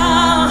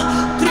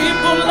na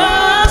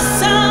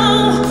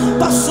tribulação,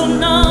 posso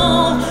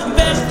não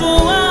ver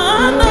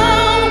tua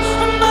mão,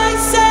 mas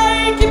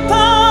sei que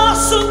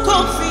posso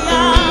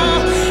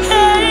confiar.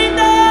 Em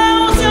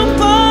Deus eu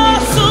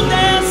posso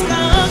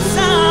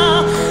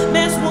descansar.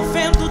 Mesmo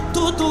vendo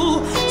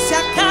tudo se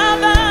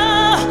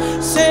acabar,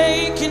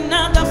 sei que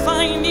nada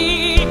vai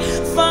me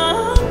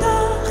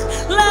faltar.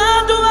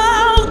 Lá do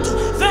alto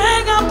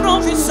vem a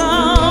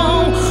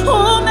provisão.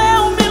 O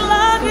meu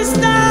milagre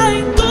está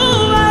em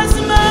tuas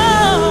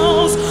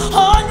mãos.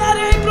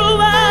 Olharei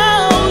pro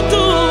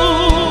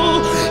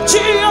alto,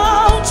 de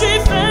onde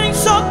vem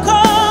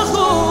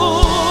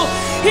socorro,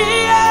 e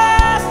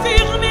é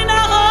firme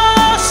na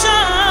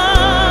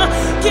rocha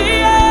que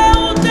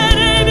eu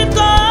terei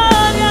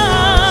vitória.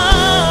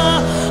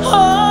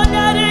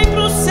 Olharei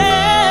pro céu,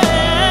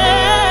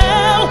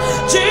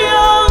 de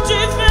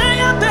onde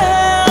vem a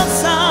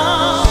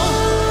bênção,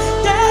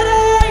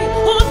 terei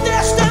o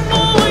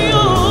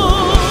testemunho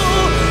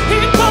e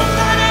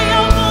contarei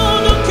ao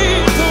mundo que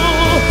tu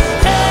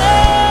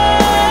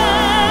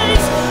és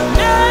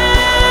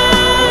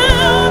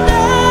meu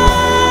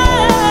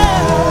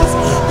Deus.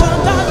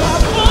 Quando a tua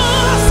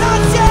força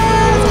se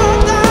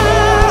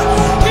esgotar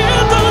e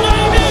tudo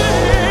em mim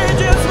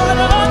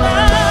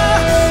desmoronar,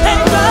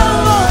 então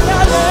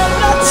olharei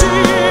pra ti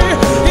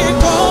e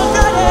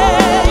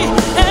confiarei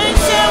em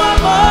seu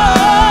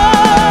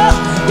amor.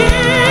 E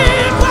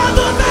quando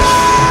o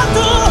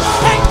vento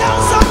então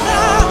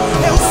soprar,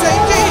 eu sei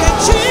que em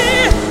ti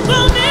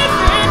vou me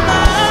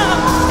firmar.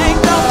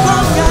 Então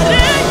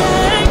confiarei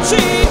em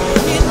ti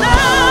e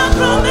na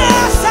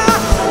promessa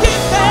que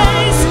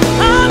fez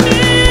a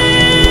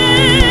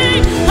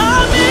mim, a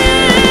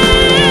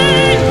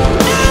mim.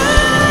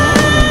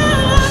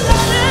 Eu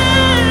olharei,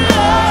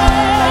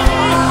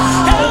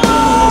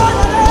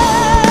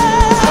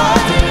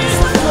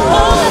 o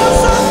meu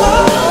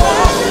socorro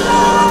vem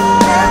lá.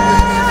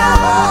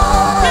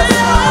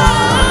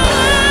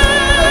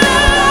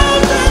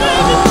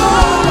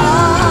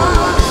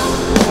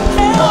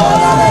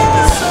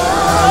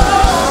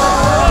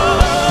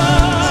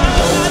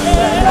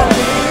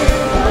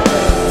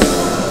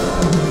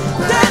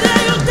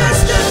 Terei o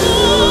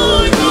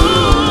testemunho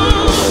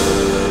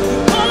e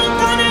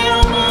contarei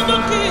ao mundo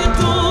que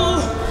tu.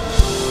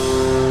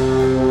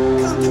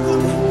 Canta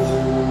comigo.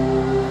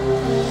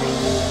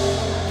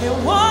 Eu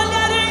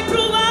olharei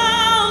pro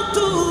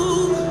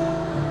alto,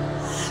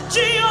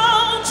 de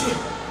onde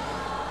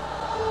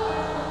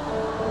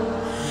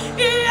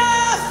e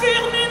é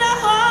firme na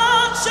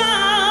rocha.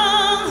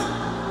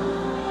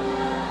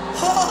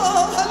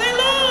 Oh,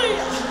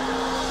 aleluia.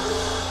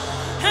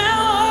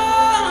 Eu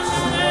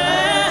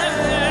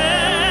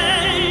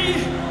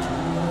olharei.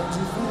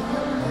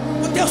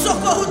 O teu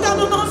socorro está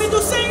no nome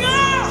do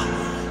Senhor.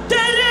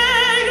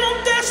 Terei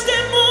um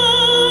testemunho.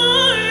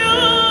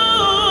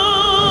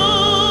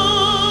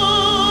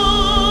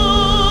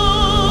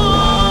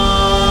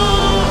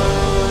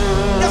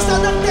 Deus está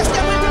dando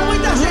testemunho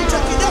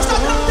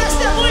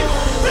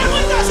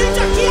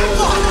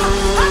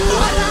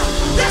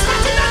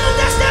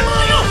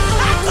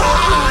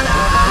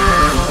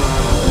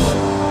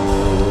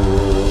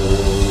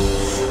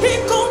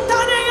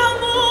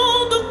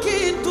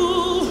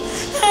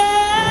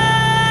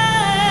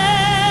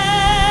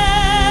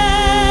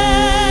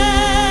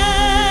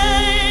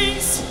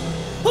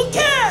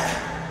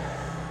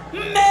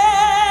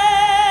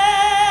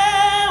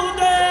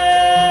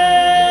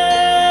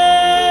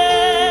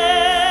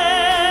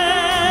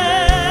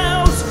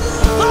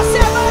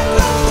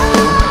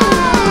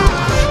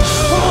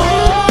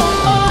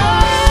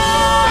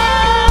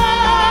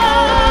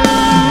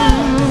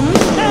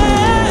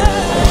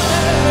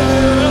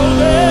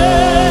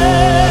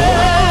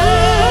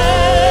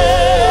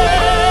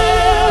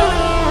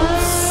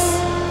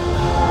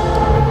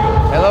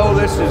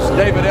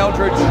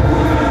Eldridge.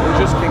 We're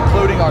just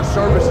concluding our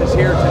services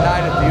here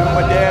tonight at the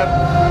UMADEB.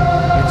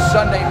 It's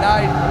Sunday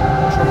night,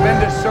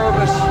 tremendous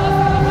service.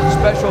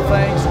 Special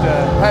thanks to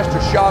Pastor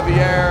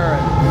Xavier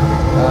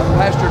and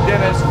Pastor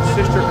Dennis and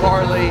Sister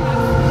Carly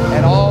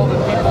and all the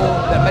people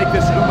that make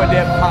this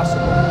UMADEB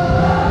possible.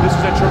 This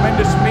is a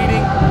tremendous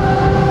meeting.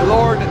 The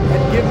Lord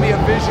had given me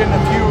a vision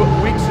a few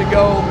weeks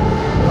ago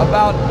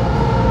about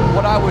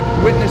what I would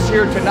witness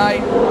here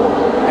tonight,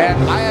 and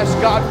I asked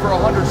God for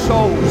 100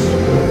 souls,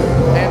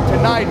 and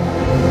tonight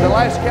the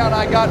last count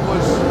I got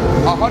was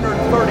 134,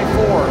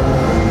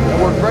 and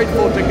we're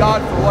grateful to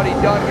God for what He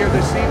done here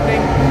this evening.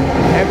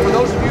 And for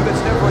those of you that's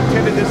never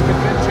attended this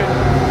convention,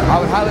 I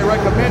would highly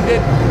recommend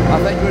it.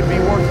 I think it would be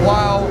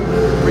worthwhile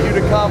for you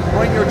to come,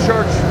 bring your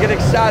church, get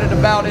excited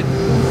about it,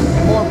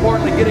 and more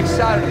importantly, get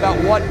excited about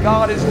what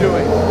God is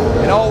doing.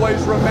 And always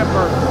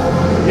remember,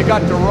 you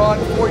got to run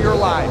for your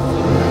life.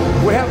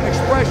 We have an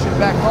expression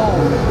back home,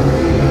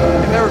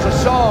 and there was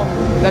a song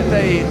that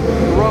they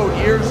wrote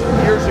years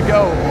and years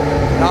ago,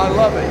 and I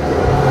love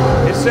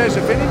it. It says,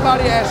 if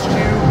anybody asks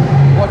you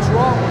what's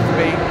wrong with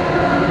me,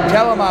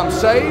 tell them I'm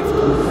saved,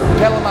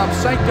 tell them I'm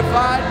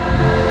sanctified,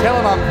 tell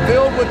them I'm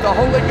filled with the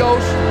Holy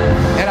Ghost,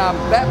 and I'm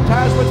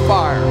baptized with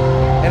fire,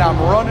 and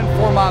I'm running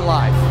for my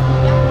life.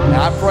 And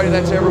I pray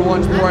that's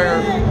everyone's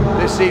prayer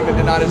this evening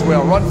tonight as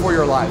well. Run for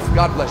your life.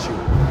 God bless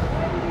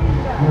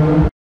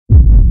you.